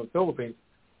sound in the Philippines,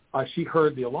 she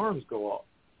heard the alarms go off.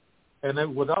 And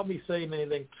then without me saying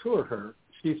anything to her,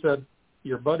 she said,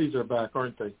 your buddies are back,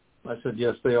 aren't they? I said,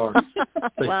 yes, they are.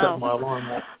 They set my alarm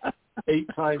off 8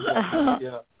 times.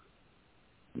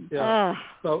 Yeah.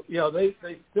 So, they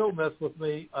still mess with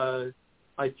me.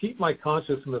 I keep my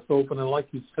consciousness open. And like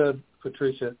you said,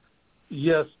 Patricia,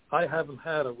 yes, I haven't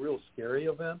had a real scary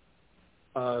event.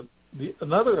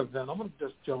 Another event, I'm going to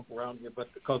just jump around here,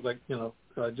 but because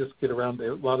I just get around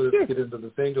a lot of this, get into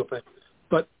this angel thing.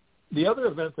 But the other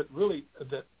event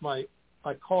that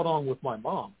I caught on with my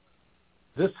mom,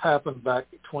 this happened back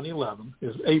in 2011. It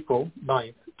was April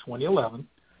 9th, 2011.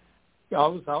 I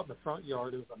was out in the front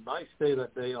yard. It was a nice day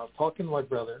that day. I was talking to my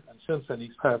brother, and since then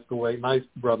he's passed away. Nice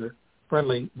brother,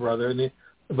 friendly brother.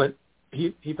 But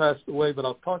he passed away, but I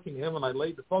was talking to him, and I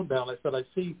laid the phone down. I said, I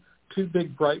see 2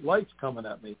 big bright lights coming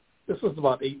at me. This was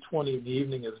about 8:20 in the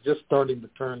evening. It was just starting to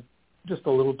turn just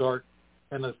a little dark,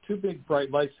 and there's 2 big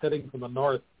bright lights heading from the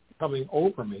north coming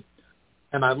over me.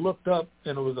 And I looked up,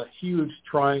 and it was a huge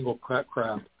triangle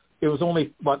craft. It was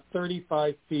only about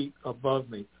 35 feet above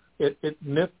me. It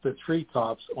nipped the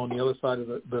treetops on the other side of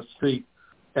the street.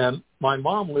 And my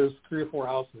mom lives 3 or 4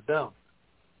 houses down.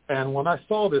 And when I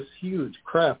saw this huge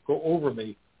craft go over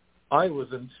me, I was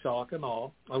in shock and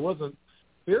awe. I wasn't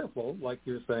fearful, like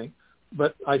you're saying,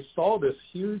 but I saw this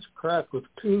huge craft with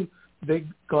 2 big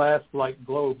glass-like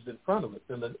globes in front of it,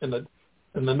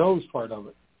 in the nose part of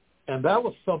it. And that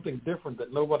was something different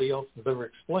that nobody else has ever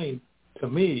explained to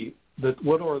me, that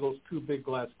what are those 2 big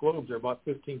glass globes? They're about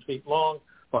 15 feet long,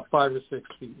 about 5 or 6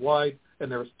 feet wide, and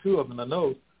there was 2 of them in the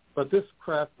nose. But this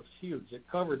craft was huge. It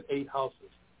covered 8 houses.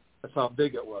 That's how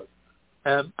big it was.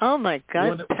 And oh, my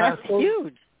God, that's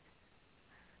huge.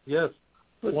 Yes.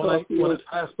 When it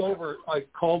passed over, I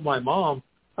called my mom.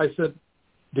 I said,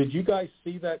 did you guys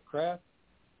see that craft?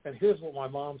 And here's what my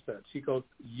mom said. She goes,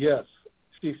 yes.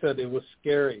 She said it was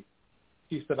scary.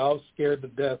 She said, I was scared to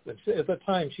death. And at the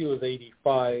time, she was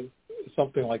 85,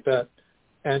 something like that.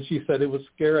 And she said it was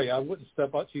scary. I wouldn't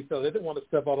step out. She said I didn't want to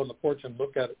step out on the porch and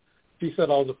look at it. She said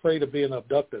I was afraid of being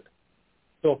abducted.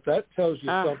 So if that tells you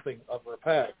something of her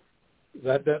past,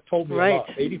 that told me a lot.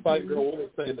 85-year-old woman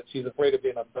saying that she's afraid of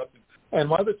being abducted. And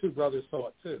my other two brothers saw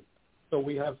it too. So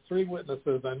we have 3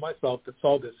 witnesses and myself that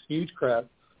saw this huge craft.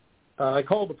 I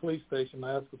called the police station.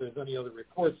 I asked if there's any other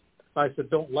reports. I said,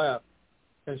 don't laugh.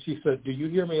 And she said, do you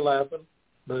hear me laughing,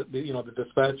 the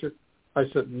dispatcher? I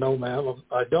said, no, ma'am,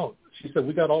 I don't. She said,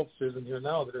 we got officers in here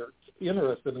now that are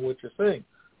interested in what you're saying.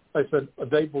 I said,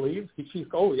 they believe? She said,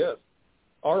 oh, yes.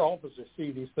 Our officers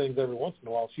see these things every once in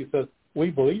a while. She said, we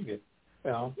believe you.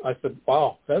 I said,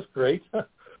 wow, that's great.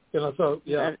 So,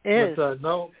 yeah. That is. But,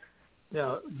 no.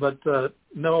 Yeah, but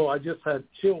no, I just had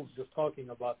chills just talking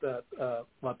about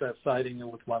that sighting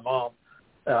with my mom.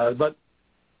 But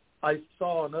I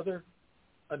saw another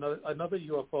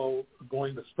UFO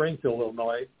going to Springfield,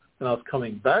 Illinois, and I was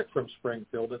coming back from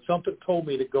Springfield, and something told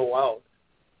me to go out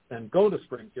and go to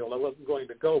Springfield. I wasn't going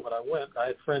to go, but I went. I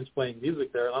had friends playing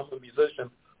music there, and I'm a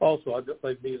musician also. I've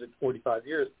played music 45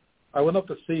 years. I went up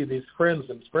to see these friends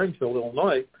in Springfield,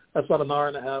 Illinois. That's about an hour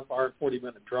and a half, hour and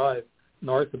 40-minute drive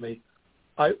north of me.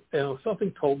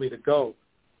 Something told me to go,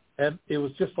 and it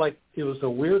was just like it was a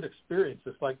weird experience.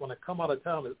 It's like when I come out of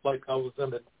town, it's like I was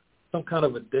in some kind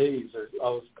of a daze, or I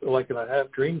was like in a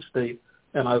half dream state,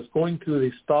 and I was going through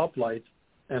these stoplights,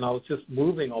 and I was just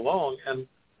moving along. And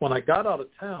when I got out of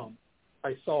town,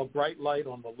 I saw a bright light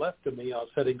on the left of me. I was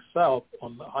heading south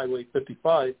on the Highway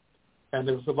 55, and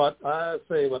it was about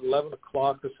 11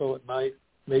 o'clock or so at night,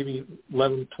 maybe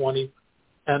 11:20.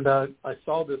 And I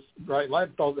saw this bright light.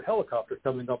 I saw the helicopter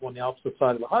coming up on the opposite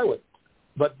side of the highway.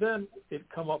 But then it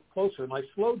come up closer, and I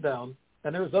slowed down,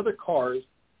 and there was other cars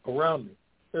around me.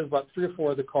 There was about 3 or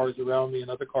 4 other cars around me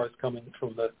and other cars coming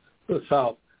from the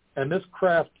south. And this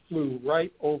craft flew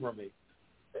right over me.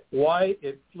 Why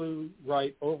it flew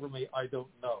right over me, I don't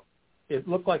know. It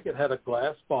looked like it had a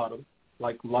glass bottom,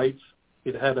 like lights.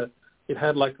 It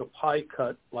had like a pie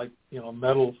cut, like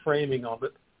metal framing of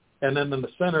it. And then in the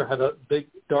center had a big,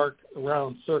 dark,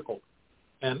 round circle.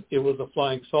 And it was a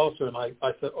flying saucer. And I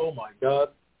said, oh, my God,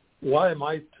 why am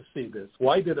I to see this?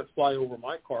 Why did it fly over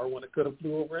my car when it could have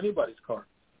flew over anybody's car?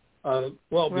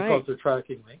 Because they're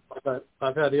tracking me.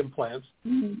 I've had implants.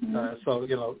 Mm-hmm. So,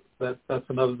 that's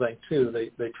another thing, too.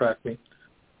 They track me.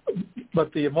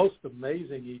 But the most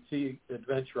amazing ET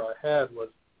adventure I had was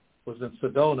in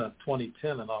Sedona,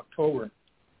 2010 in October.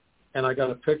 And I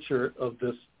got a picture of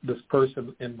this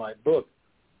person in my book.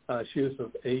 She was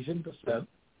of Asian descent.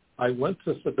 I went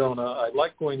to Sedona. I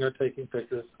like going there taking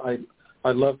pictures. I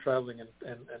love traveling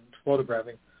and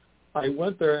photographing. I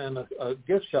went there in a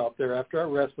gift shop there. After I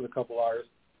rested a couple hours,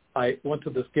 I went to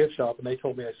this gift shop, and they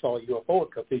told me I saw a UFO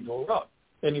at Cathedral Rock.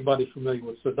 Anybody familiar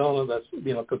with Sedona,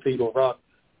 that's, Cathedral Rock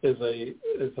is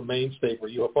a mainstay for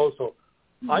UFOs. So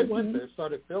I went there,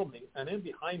 started filming, and in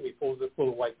behind me was this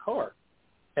little white car.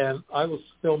 And I was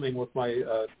filming with my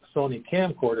Sony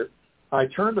camcorder. I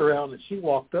turned around, and she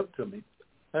walked up to me,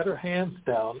 had her hands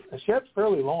down, and she had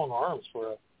fairly long arms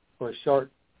for a short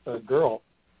girl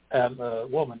and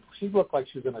woman. She looked like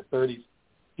she was in her 30s.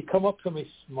 She come up to me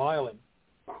smiling,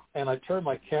 and I turned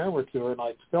my camera to her, and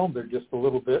I filmed her just a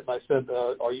little bit. And I said,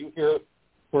 are you here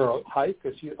for a hike?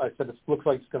 I said, it looks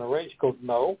like it's going to rain. She goes,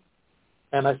 no.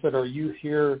 And I said, are you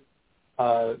here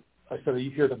are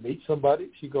you here to meet somebody?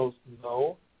 She goes,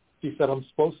 no. She said, I'm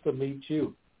supposed to meet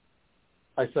you.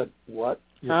 I said, what?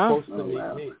 You're supposed to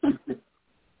meet me.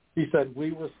 She said,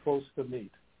 we were supposed to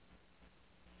meet.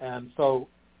 And so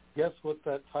guess what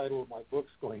that title of my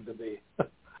book's going to be?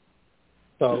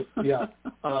 So, yeah,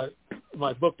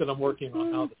 my book that I'm working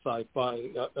on now, the sci-fi,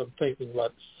 I'm thinking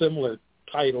about similar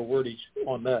title wordage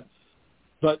on that.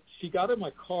 But she got in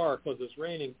my car because it's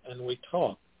raining, and we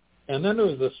talked. And then there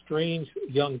was a strange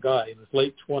young guy in his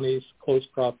late 20s,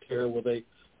 close-cropped hair with a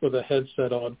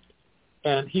headset on,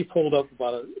 and he pulled up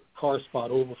about a car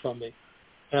spot over from me.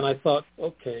 And I thought,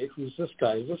 okay, who's this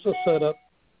guy? Is this a setup?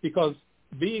 Because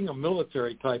being a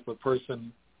military type of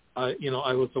person, I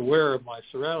was aware of my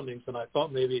surroundings, and I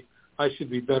thought maybe I should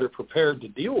be better prepared to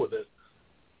deal with it.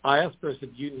 I asked her, I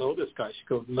said, do you know this guy? She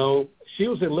goes, no. She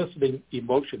was eliciting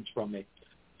emotions from me.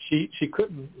 She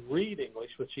couldn't read English,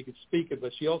 but she could speak it.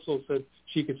 But she also said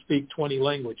she could speak 20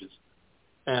 languages.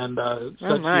 And she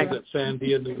was at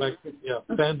Sandia, New Mexico.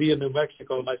 Yeah, Sandia, New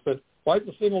Mexico. And I said, why does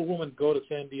a single woman go to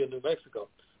Sandia, New Mexico?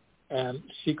 And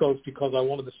she goes, because I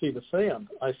wanted to see the sand.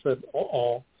 I said,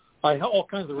 all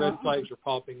kinds of red flags were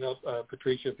popping up,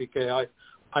 Patricia, PK.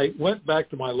 I went back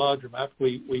to my lodge room after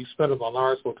we spent about an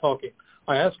hour or so talking.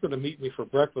 I asked her to meet me for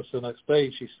breakfast the next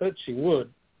day. She said she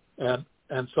would. And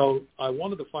And so I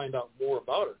wanted to find out more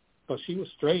about her, because she was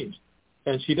strange.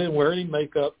 And she didn't wear any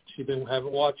makeup. She didn't have a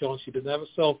watch on. She didn't have a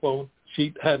cell phone.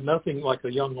 She had nothing like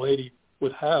a young lady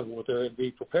would have with her and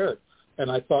be prepared.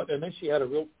 And I thought, and then she had a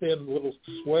real thin little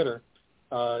sweater.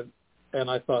 And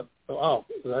I thought, wow,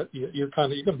 you're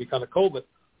going to be kind of cold. But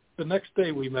the next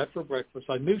day we met for breakfast.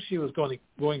 I knew she was going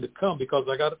to come, because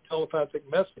I got a telepathic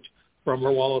message from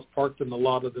her while I was parked in the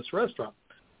lot of this restaurant.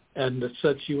 And it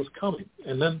said she was coming.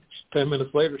 And then 10 minutes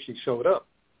later, she showed up.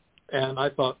 And I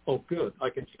thought, oh, good, I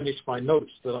can finish my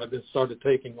notes that I've been started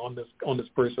taking on this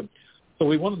person. So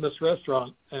we went in this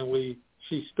restaurant, and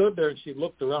she stood there and she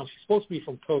looked around. She's supposed to be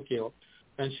from Tokyo,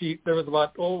 and there was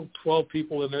about 12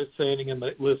 people in there standing in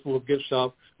this little gift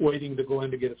shop waiting to go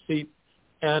in to get a seat.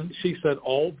 And she said,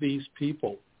 all these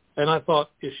people. And I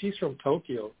thought, if she's from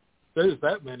Tokyo, there's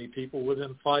that many people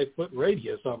within 5-foot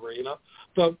radius of her,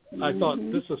 So I thought,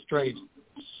 this is strange.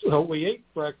 So we ate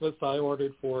breakfast. I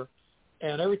ordered for.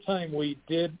 And every time we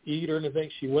did eat or anything,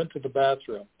 she went to the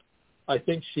bathroom. I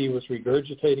think she was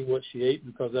regurgitating what she ate,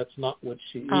 because that's not what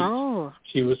she eats. Oh.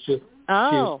 She was just, she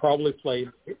was probably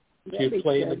playing. She was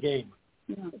playing the game.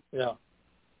 Yeah.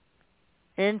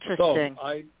 Interesting.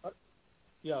 So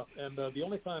and the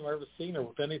only time I ever seen her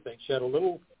with anything, she had a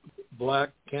little black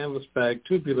canvas bag,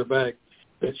 tubular bag,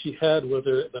 that she had with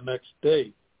her the next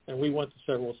day. And we went to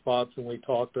several spots and we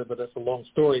talked to her, but that's a long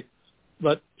story.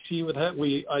 But she said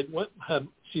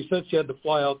she had to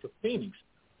fly out to Phoenix.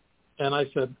 And I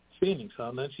said, Phoenix, huh?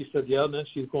 And then she said, yeah, and then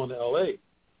she's going to L.A.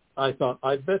 I thought,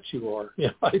 I bet you are. Yeah,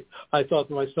 I thought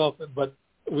to myself, but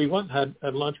we went and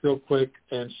had lunch real quick,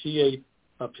 and she ate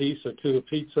a piece or two of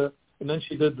pizza, and then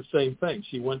she did the same thing.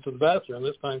 She went to the bathroom.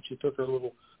 This time she took her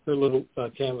little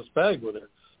canvas bag with her.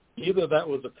 Either that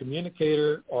was a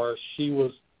communicator, or she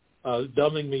was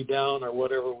dumbing me down or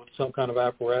whatever with some kind of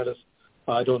apparatus.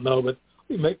 I don't know, but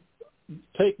let's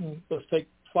take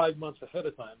 5 months ahead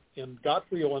of time in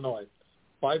Godfrey, Illinois.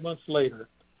 5 months later,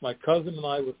 my cousin and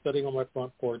I were sitting on my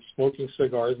front porch smoking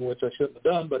cigars, which I shouldn't have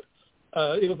done, but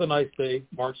it was a nice day,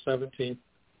 March 17th,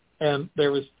 and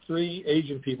there was 3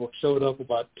 Asian people showed up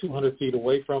about 200 feet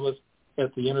away from us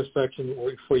at the intersection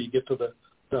before you get to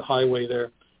the highway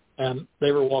there, and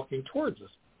they were walking towards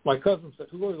us. My cousin said,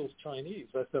 who are those Chinese?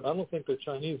 I said, I don't think they're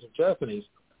Chinese or Japanese.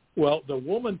 Well, the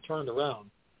woman turned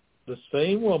around, the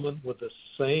same woman with the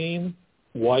same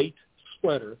white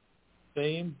sweater,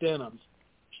 same denims.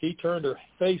 She turned her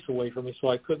face away from me so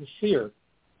I couldn't see her.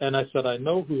 And I said, I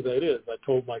know who that is. I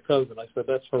told my cousin. I said,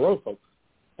 that's Hiroko.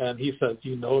 And he said, do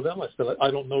you know them? I said,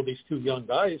 I don't know these 2 young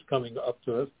guys coming up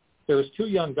to us. There was 2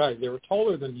 young guys. They were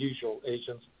taller than usual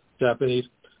Asians, Japanese.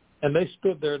 And they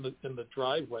stood there in the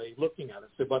driveway looking at us,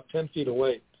 about 10 feet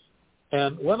away.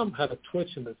 And one of them had a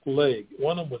twitch in his leg.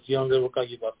 One of them was younger, looked like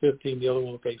he was about 15. The other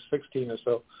one looked like 16 or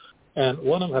so. And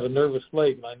one of them had a nervous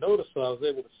leg. And I noticed that I was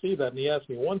able to see that. And he asked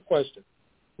me one question,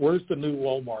 where's the new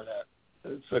Walmart at?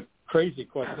 It's a crazy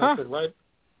question. I said, right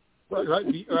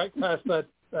past that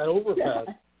overpass.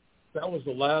 That was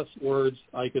the last words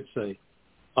I could say.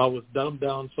 I was dumbed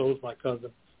down, so was my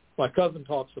cousin. My cousin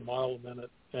talks a mile a minute,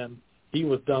 and he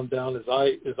was dumbed down. His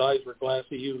eyes were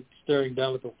glassy. He was staring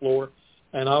down at the floor.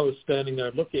 And I was standing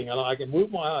there looking, and I could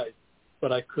move my eyes,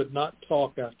 but I could not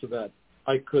talk after that.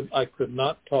 I could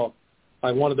not talk.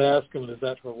 I wanted to ask him, is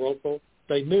that Hiroko?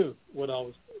 They knew what I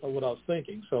was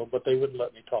thinking, but they wouldn't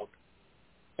let me talk.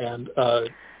 And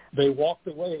they walked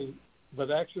away,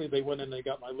 but actually they went in and they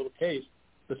got my little case.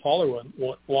 The taller one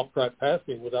walked right past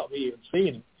me without me even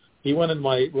seeing him. He went in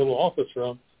my little office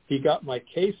room. He got my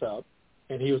case out,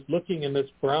 and he was looking in this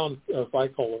brown, if I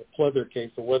call it a pleather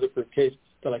case, a weatherproof case,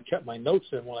 that I kept my notes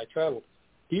in when I traveled.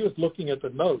 He was looking at the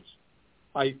notes.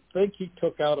 I think he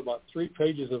took out about 3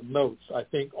 pages of notes, I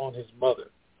think, on his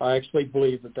mother. I actually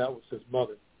believe that was his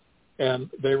mother. And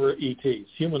they were ETs,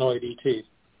 humanoid ETs.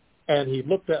 And he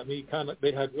looked at me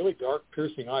they had really dark,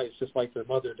 piercing eyes, just like their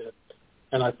mother did.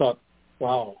 And I thought,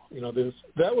 wow,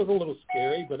 that was a little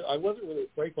scary, but I wasn't really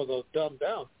afraid because I was dumbed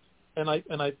down. And I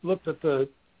looked at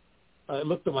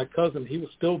my cousin. He was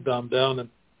still dumbed down. And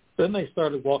then they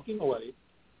started walking away.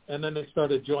 And then they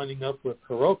started joining up with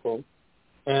Hiroko,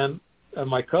 and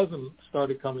my cousin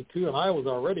started coming too, and I was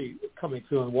already coming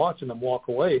to and watching them walk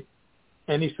away.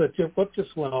 And he said, Chip, what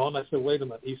just went on? I said, wait a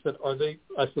minute. He said, I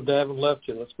said, they haven't left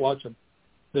yet. Let's watch them.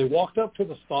 They walked up to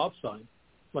the stop sign.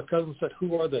 My cousin said,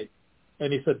 who are they?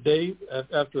 And he said, Dave,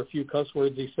 after a few cuss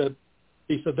words, he said,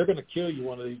 they're going to kill you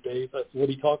one of these days. I said, what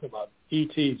are you talking about?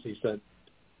 ETs, he said.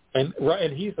 And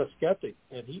he's a skeptic,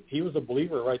 and he was a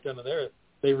believer right then and there.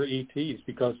 They were ETs,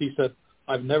 because he said,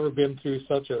 I've never been through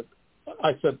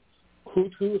I said, who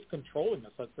was controlling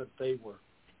us? I said, they were.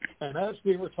 And as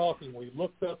we were talking, we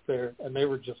looked up there, and they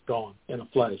were just gone in a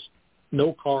flash.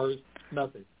 No cars,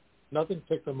 nothing. Nothing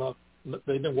picked them up.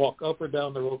 They didn't walk up or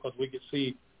down the road because we could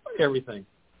see everything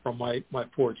from my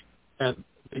porch. And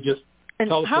they just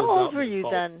And how old were you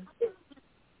then?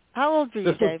 How old were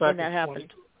you, Dave, when that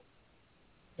happened?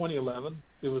 2011.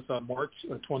 It was March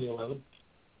of 2011.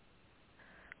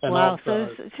 And wow, so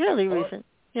it's fairly recent.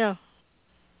 Yeah.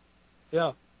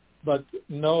 Yeah. But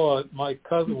no, my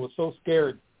cousin was so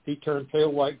scared, he turned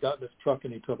pale white, got in his truck,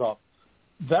 and he took off.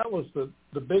 That was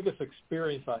the biggest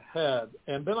experience I had.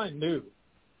 And then I knew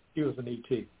she was an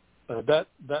E.T. That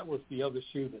was the other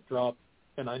shoe that dropped,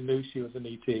 and I knew she was an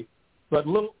E.T. But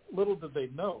little did they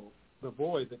know, the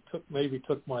boy that took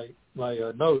my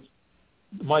notes,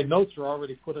 my notes were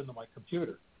already put into my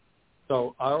computer.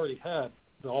 So I already had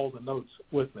all the notes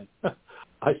with me.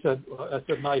 I said,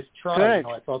 nice try. You know,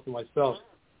 I thought to myself,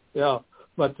 yeah.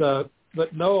 But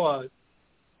no,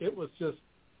 it was just,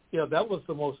 yeah, that was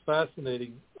the most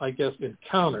fascinating, I guess,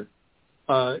 encounter.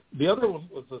 The other one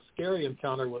was a scary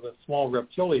encounter with a small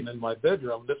reptilian in my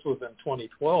bedroom. This was in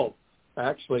 2012,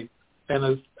 actually. And it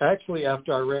was actually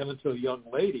after I ran into a young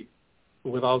lady.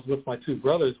 When I was with my two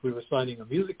brothers, we were signing a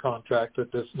music contract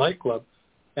at this nightclub,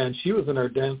 and she was in there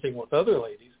dancing with other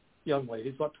ladies, young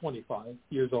ladies, about 25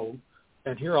 years old.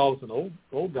 And here I was an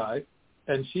old guy,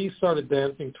 and she started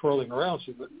dancing, twirling around.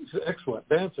 She's an excellent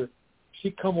dancer.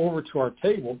 She come over to our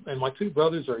table, and my two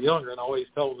brothers are younger, and I always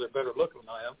tell them they're better looking than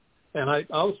I am. And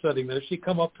I was sitting there. She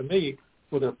come up to me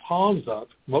with her palms up,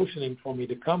 motioning for me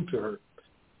to come to her.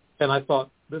 And I thought,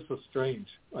 this is strange.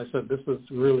 I said, this is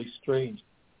really strange.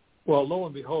 Well, lo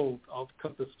and behold, I'll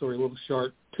cut this story a little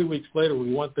short. 2 weeks later,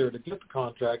 we went there to get the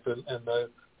contract and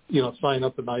sign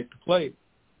up the night to play.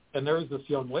 And there was this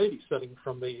young lady sitting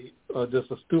from me just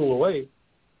a stool away.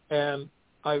 And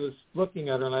I was looking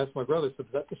at her, and I asked my brother, I said,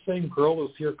 is that the same girl that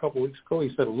was here a couple of weeks ago? He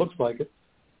said, it looks like it.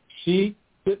 She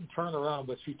didn't turn around,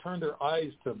 but she turned her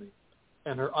eyes to me.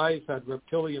 And her eyes had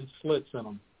reptilian slits in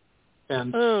them.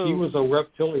 And she was a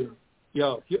reptilian.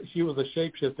 Yeah, she was a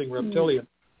shape-shifting reptilian.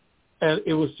 And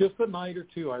it was just a night or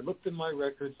two. I looked in my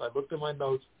records. I looked in my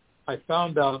notes. I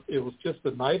found out it was just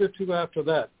a night or two after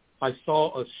that. I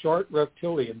saw a short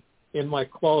reptilian in my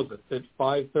closet at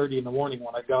 5:30 in the morning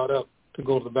when I got up to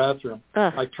go to the bathroom.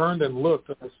 I turned and looked,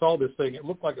 and I saw this thing. It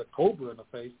looked like a cobra in the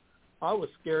face. I was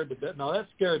scared to death. Now, that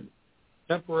scared me.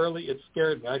 Temporarily, it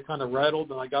scared me. I kind of rattled,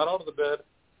 and I got out of the bed,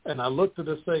 and I looked at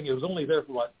this thing. It was only there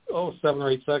for 7 or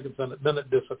 8 seconds, and then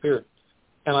it disappeared.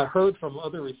 And I heard from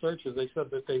other researchers, they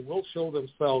said that they will show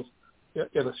themselves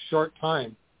at a short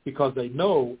time because they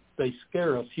know they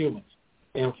scare us humans.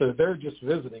 And so they're just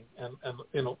visiting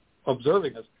and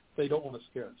observing us. They don't want to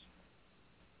scare us.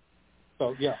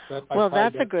 So, yeah.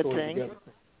 That's a good thing. Together.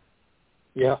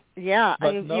 Yeah. Yeah.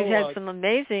 You've had some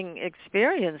amazing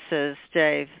experiences,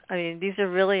 Dave. I mean, these are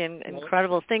really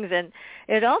incredible things. And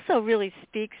it also really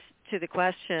speaks to the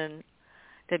question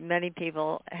that many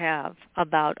people have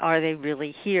about, are they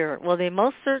really here? Well, they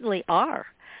most certainly are.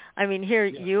 I mean, here,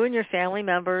 you and your family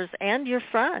members and your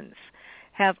friends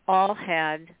have all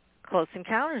had close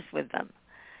encounters with them.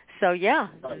 So, yeah,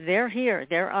 they're here.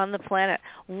 They're on the planet.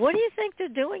 What do you think they're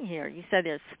doing here? You said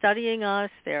they're studying us.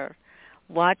 They're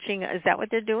watching. Is that what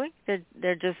they're doing?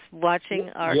 They're just watching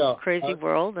our crazy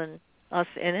world and us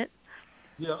in it?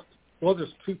 Yeah. Well,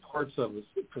 there's two parts of us,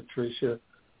 Patricia.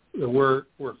 We're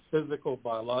physical,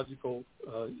 biological,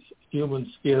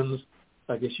 human skins,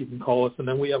 I guess you can call us, and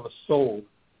then we have a soul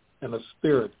and a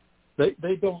spirit.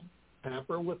 They don't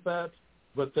tamper with that,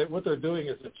 but what they're doing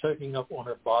is they're checking up on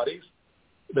our bodies.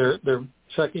 They're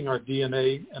checking our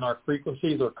DNA and our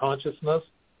frequencies, our consciousness.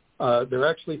 They're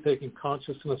actually taking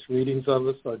consciousness readings of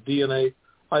us, our DNA.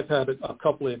 I've had a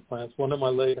couple of implants, one in my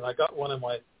leg, and I got one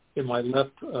in my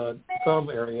left thumb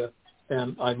area,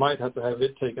 and I might have to have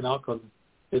it taken out because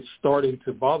it's starting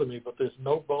to bother me, but there's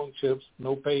no bone chips,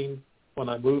 no pain when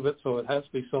I move it, so it has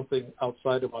to be something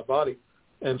outside of my body.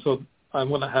 And so I'm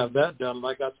going to have that done, and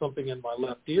I got something in my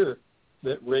left ear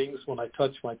that rings when I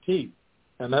touch my teeth.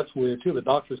 And that's weird, too. The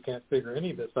doctors can't figure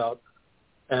any of this out.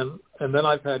 And then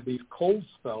I've had these cold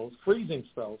spells, freezing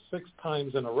spells, 6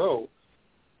 times in a row.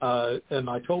 And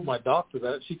I told my doctor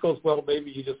that. She goes, well,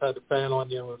 maybe you just had the fan on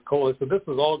you and it was cold. I said, this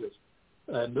is August.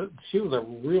 And she was a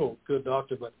real good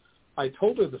doctor, but I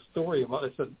told her the story about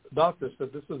it. I said, doctor said,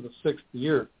 this is the 6th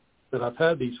year that I've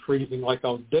had these freezing like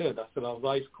I was dead. I said, I was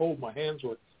ice cold. My hands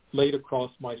were laid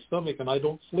across my stomach, and I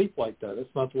don't sleep like that.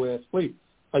 It's not the way I sleep.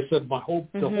 I said, the whole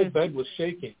bed was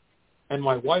shaking, and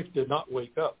my wife did not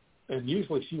wake up. And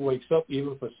usually she wakes up,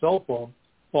 even if a cell phone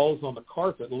falls on the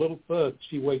carpet, a little thud,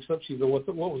 she wakes up. She said, what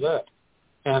was that?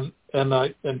 And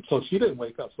so she didn't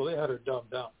wake up, so they had her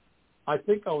dumbed down. I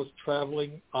think I was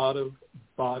traveling out of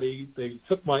body. They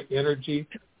took my energy,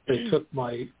 they took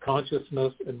my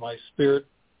consciousness and my spirit,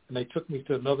 and they took me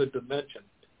to another dimension.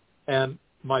 And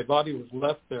my body was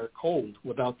left there cold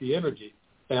without the energy.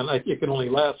 And it can only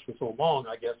last for so long,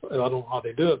 I guess. I don't know how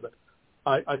they do it, but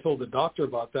I told the doctor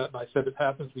about that, and I said it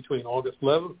happens between August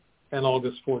 11th and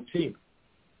August 14th.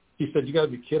 He said, "You got to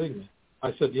be kidding me."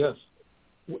 I said, "Yes,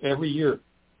 every year,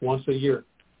 once a year."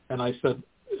 And I said,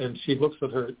 and she looks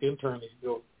at her intern and she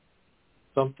goes,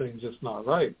 "Something's just not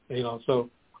right." So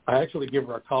I actually give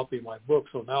her a copy of my book,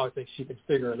 so now I think she can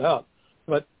figure it out.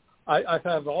 But I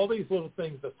have all these little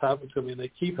things that's happened to me, and they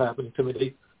keep happening to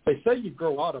me. They say you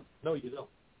grow out of them. No, you don't.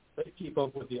 They keep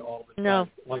up with you all the time, No.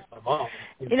 like my mom.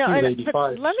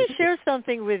 But let me share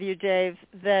something with you, Dave,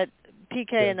 that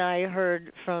PK and I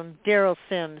heard from Daryl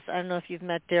Sims. I don't know if you've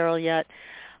met Daryl yet.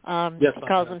 Yes, he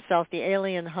calls himself the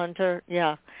alien hunter.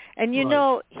 Yeah. And, you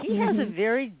know, he has a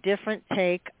very different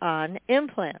take on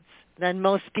implants than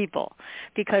most people,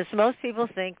 because most people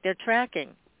think they're tracking,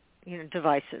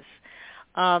 devices.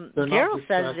 Daryl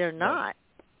says they're not.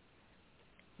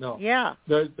 No. Yeah.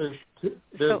 There's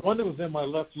one that was in my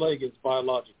left leg is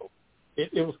biological.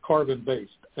 It was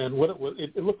carbon-based. And what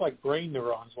it looked like brain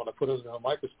neurons when I put it in a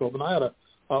microscope. And I had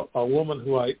a woman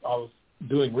who I was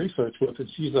doing research with, and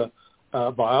she's a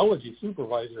biology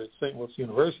supervisor at St. Louis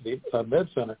University Med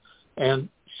Center. And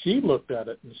she looked at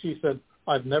it, and she said,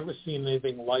 "I've never seen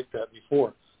anything like that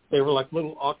before." They were like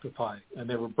little octopi, and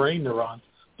they were brain neurons.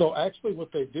 So actually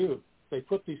what they do, they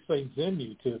put these things in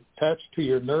you to attach to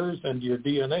your nerves and your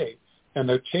DNA, and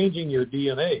they're changing your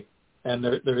DNA, and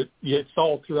it's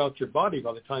all throughout your body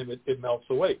by the time it melts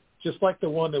away. Just like the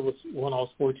one that was when I was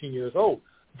 14 years old.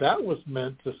 That was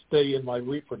meant to stay in my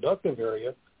reproductive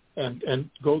area and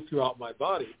go throughout my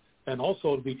body, and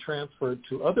also to be transferred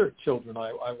to other children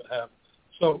I would have.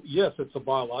 So, yes, it's a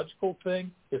biological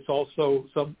thing. It's also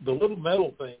the little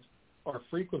metal things are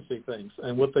frequency things,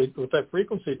 and what that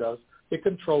frequency does, it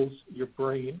controls your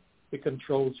brain. It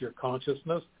controls your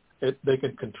consciousness. They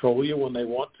can control you when they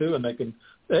want to, and they can.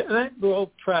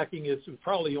 Tracking is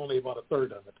probably only about a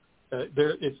third of it.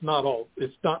 It's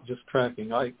not just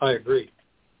tracking. I agree.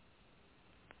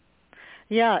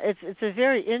 Yeah, it's a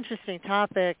very interesting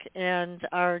topic, and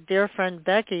our dear friend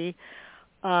Becky,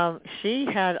 she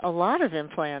had a lot of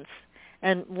implants,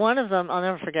 and one of them, I'll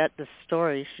never forget the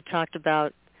story. She talked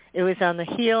about it was on the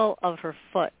heel of her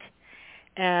foot,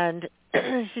 and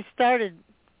she started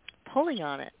pulling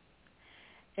on it,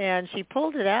 and she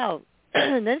pulled it out,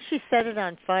 and then she set it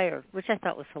on fire, which I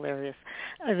thought was hilarious.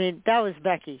 I mean, that was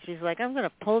Becky. She's like, "I'm going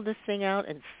to pull this thing out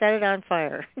and set it on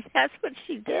fire." That's what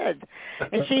she did.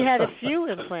 And she had a few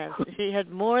implants. She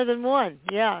had more than one,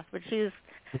 yeah, but she was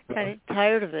kind of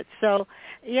tired of it. So,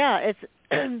 yeah, it's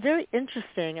very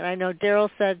interesting. And I know Daryl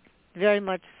said very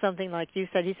much something like you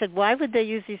said. He said, "Why would they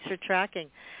use these for tracking?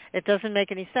 It doesn't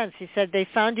make any sense." He said, "They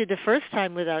found you the first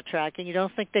time without tracking. You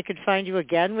don't think they could find you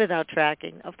again without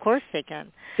tracking?" Of course they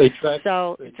can. They track.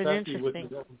 So they it's track an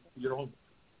interesting. your own.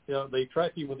 They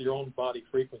track you with your own body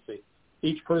frequency.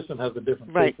 Each person has a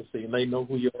different Right. frequency, and they know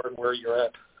who you are and where you're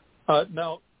at.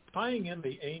 Now, tying in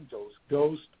the angels,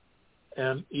 ghosts,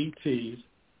 and ETs,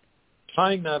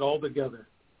 tying that all together,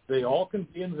 they all can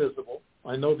be invisible.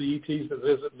 I know the ETs that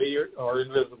visit me are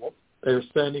invisible. They're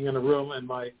standing in a room, and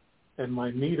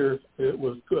my meter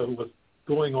was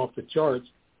going off the charts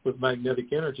with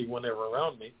magnetic energy when they were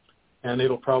around me, and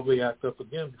it'll probably act up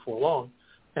again before long.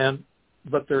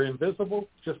 But they're invisible,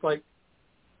 just like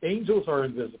angels are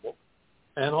invisible,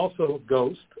 and also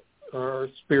ghosts are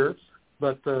spirits.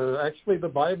 But actually, the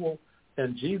Bible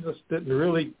and Jesus didn't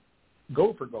really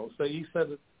go for ghosts. He said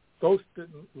that ghosts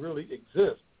didn't really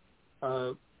exist.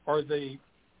 Are they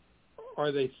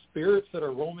spirits that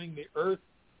are roaming the earth?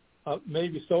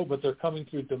 Maybe so, but they're coming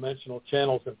through dimensional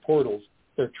channels and portals.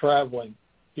 They're traveling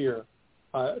here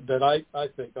that I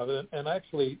think of it. And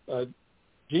actually,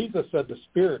 Jesus said the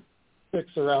spirit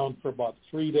sticks around for about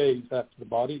 3 days after the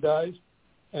body dies,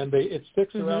 and it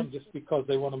sticks around just because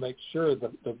they want to make sure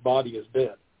that the body is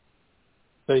dead.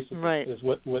 Basically, right. is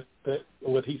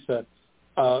what he said.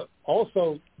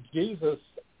 Also, Jesus,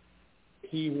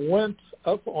 he went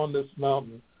up on this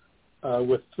mountain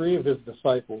with 3 of his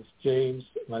disciples, James,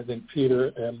 and I think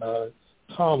Peter and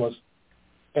Thomas,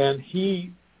 and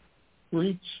he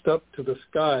reached up to the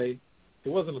sky. It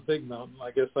wasn't a big mountain.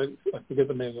 I guess I forget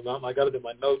the name of the mountain. I got it in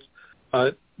my notes.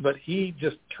 But he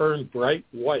just turned bright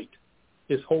white,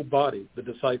 his whole body, the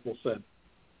disciples said.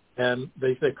 And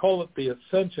they call it the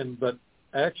ascension, but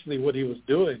actually what he was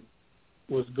doing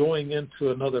was going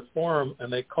into another form,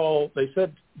 and they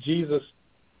said Jesus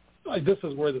this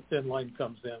is where the thin line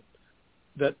comes in,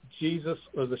 that Jesus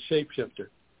was a shapeshifter.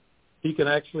 He can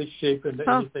actually shape into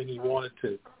anything he wanted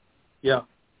to. Yeah.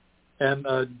 And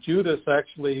Judas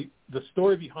actually, the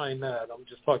story behind that, I'm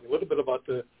just talking a little bit about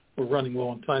we're running low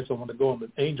on time, so I'm going to go on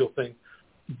the angel thing.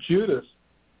 Judas,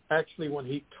 actually, when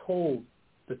he told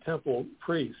the temple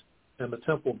priest and the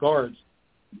temple guards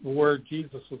where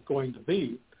Jesus was going to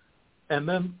be, and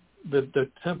then the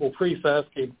temple priest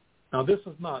asked him, now this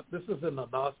is in the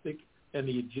Gnostic and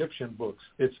the Egyptian books.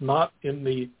 It's not in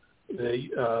the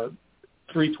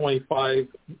 325,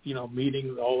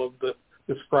 meeting. All of the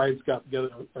scribes got together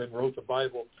and wrote the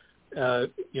Bible.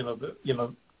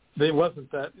 They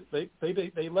wasn't that.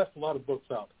 They left a lot of books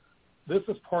out. This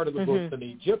is part of the books in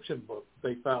the Egyptian book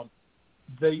they found.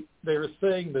 They were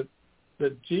saying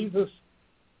that Jesus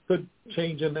could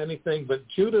change into anything, but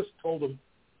Judas told him,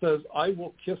 says, I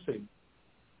will kiss him.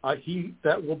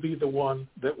 That will be the one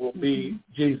that will be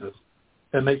Jesus.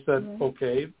 And they said,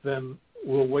 okay, then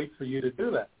we'll wait for you to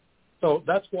do that. So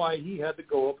that's why he had to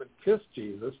go up and kiss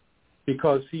Jesus,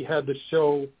 because he had to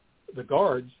show the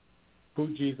guards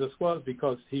who Jesus was,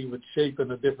 because he would shape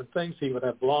into different things. He would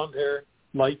have blonde hair,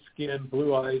 light skin,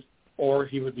 blue eyes, or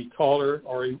he would be taller,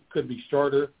 or he could be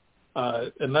shorter.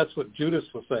 And that's what Judas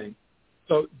was saying.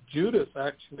 So Judas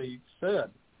actually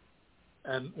said,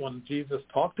 and when Jesus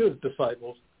talked to his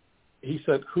disciples, he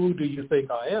said, who do you think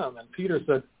I am? And Peter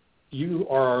said, you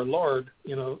are our Lord,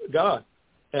 God.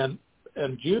 And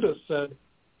Judas said,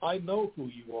 I know who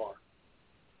you are.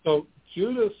 So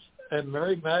Judas and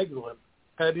Mary Magdalene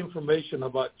had information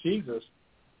about Jesus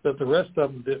that the rest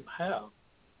of them didn't have.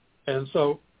 And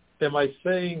so am I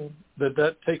saying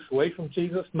that takes away from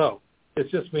Jesus? No. It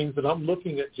just means that I'm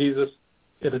looking at Jesus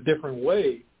in a different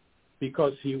way,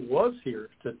 because he was here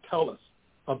to tell us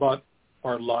about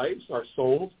our lives, our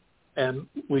souls, and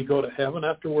we go to heaven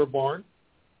after we're born.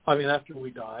 After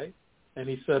we die. And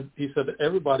he said that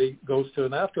everybody goes to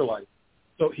an afterlife.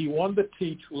 So he wanted to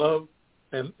teach love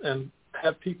and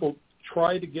have people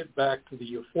try to get back to the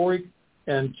euphoric,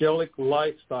 angelic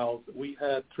lifestyles that we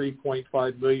had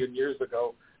 3.5 million years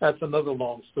ago. That's another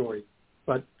long story.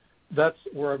 But that's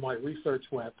where my research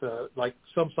went. Like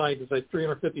some scientists say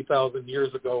 350,000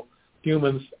 years ago,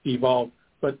 humans evolved.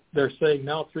 But they're saying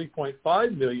now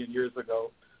 3.5 million years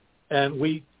ago, and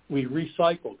we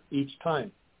recycled each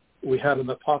time. We had an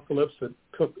apocalypse that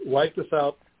wiped us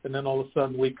out, and then all of a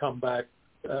sudden we come back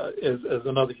as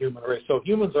another human race. So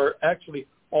humans are actually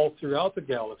all throughout the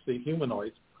galaxy,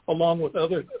 humanoids, along with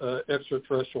other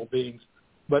extraterrestrial beings.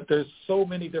 But there's so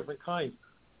many different kinds.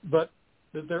 But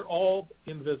they're all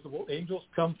invisible. Angels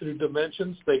come through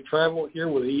dimensions. They travel here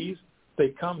with ease. They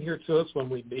come here to us when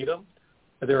we need them.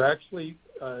 They're actually,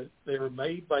 they were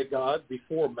made by God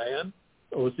before man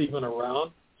was even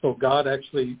around. So God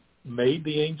actually made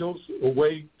the angels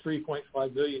way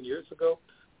 3.5 billion years ago.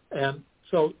 And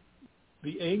so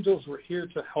the angels were here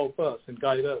to help us and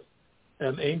guide us.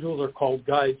 And angels are called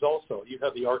guides also. You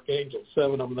have the archangels,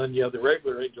 7 of them, and then you have the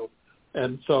regular angels.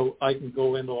 And so I can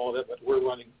go into all that, but we're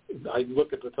running, I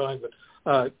look at the time.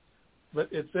 But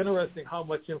it's interesting how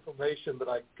much information that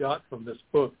I got from this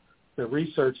book, the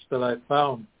research that I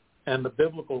found, and the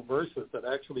biblical verses that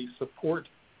actually support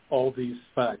all these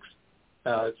facts.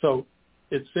 So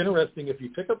it's interesting. If you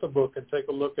pick up the book and take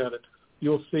a look at it,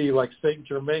 you'll see like Saint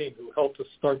Germain, who helped us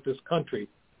start this country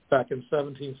back in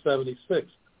 1776.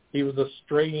 He was a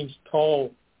strange,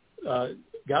 tall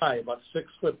guy, about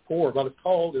 6'4", about as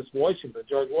tall as Washington,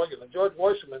 George Washington. George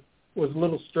Washington was a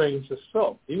little strange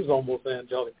himself. He was almost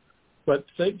angelic. But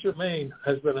Saint Germain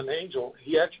has been an angel.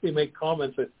 He actually made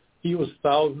comments that he was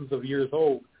thousands of years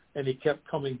old, and he kept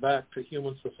coming back to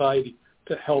human society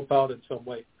to help out in some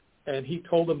way. And he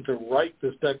told them to write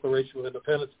this Declaration of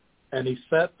Independence, and he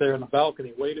sat there on the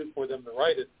balcony, waited for them to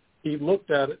write it. He looked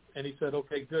at it, and he said,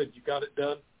 okay, good, you got it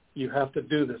done. You have to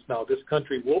do this now. This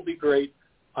country will be great.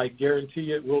 I guarantee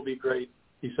you it will be great.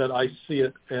 He said, I see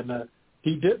it. And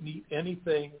he didn't eat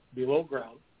anything below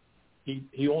ground.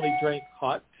 He only drank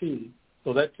hot tea,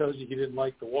 so that tells you he didn't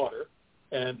like the water.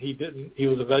 And he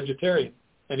was a vegetarian.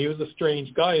 And he was a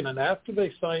strange guy. And then after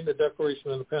they signed the Declaration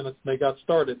of Independence and they got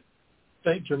started,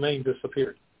 Saint Germain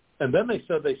disappeared. And then they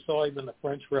said they saw him in the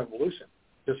French Revolution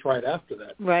just right after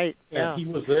that. Right, yeah. And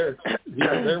he was there. He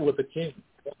was there with the king.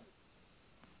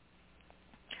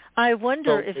 I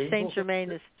wonder if Saint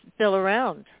Germain is still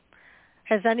around.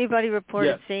 Has anybody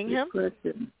reported seeing him?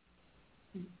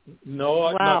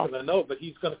 No, not that I know, but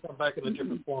he's going to come back in a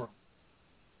different form.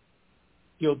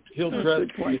 He'll dress.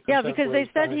 Yeah, because they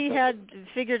said he had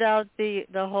figured out the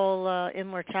whole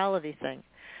immortality thing,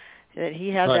 that he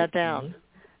had that down.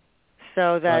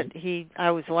 so that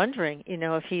I was wondering,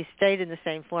 if he stayed in the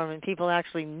same form and people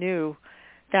actually knew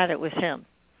that it was him.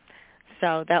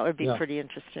 So that would be pretty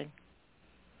interesting.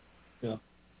 Yeah.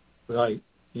 Right.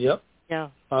 Yep. Yeah.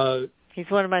 He's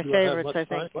one of my favorites, I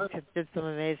think. He did some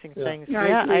amazing things.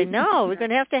 Yeah, I know. We're going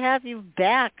to have you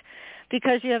back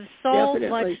because you have so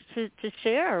much to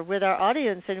share with our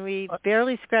audience, and we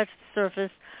barely scratched the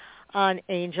surface on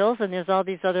angels, and there's all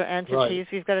these other entities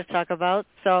we've got to talk about.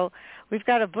 So we've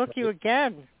got to book you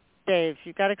again, Dave.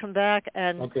 You've got to come back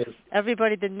and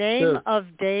everybody, the name of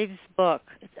Dave's book,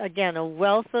 again, a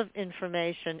wealth of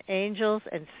information, Angels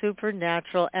and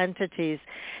Supernatural Entities.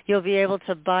 You'll be able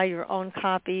to buy your own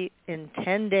copy in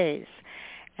 10 days.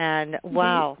 And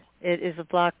wow, it is a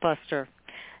blockbuster.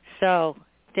 So,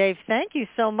 Dave, thank you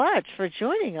so much for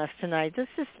joining us tonight. This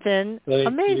has been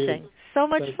amazing. So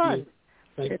much fun.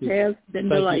 Thank you. It has been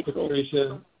delightful.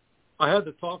 Patricia. I had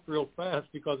to talk real fast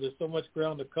because there's so much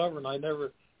ground to cover, and I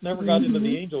never got into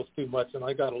the angels too much, and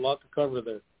I got a lot to cover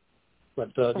there. But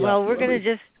well, we're going to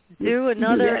just do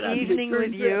another evening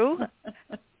with you.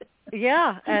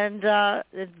 Yeah, and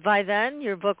by then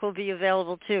your book will be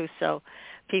available too. So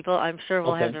people, I'm sure,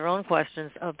 will have their own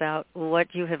questions about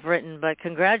what you have written. But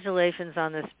congratulations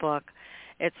on this book.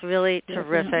 It's really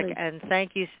terrific, and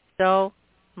thank you so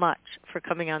much for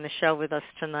coming on the show with us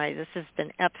tonight. This has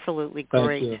been absolutely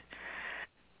great. Thank you.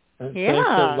 And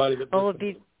yeah. Thanks,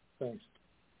 everybody. Thanks.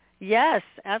 Yes,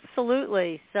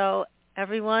 absolutely. So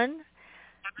everyone,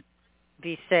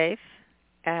 be safe,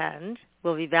 and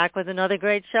we'll be back with another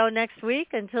great show next week.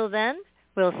 Until then,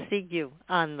 we'll see you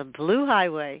on the Blue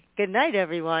Highway. Good night,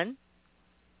 everyone.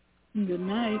 Good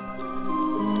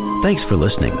night. Thanks for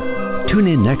listening. Tune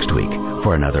in next week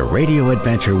for another radio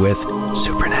adventure with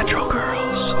Supernatural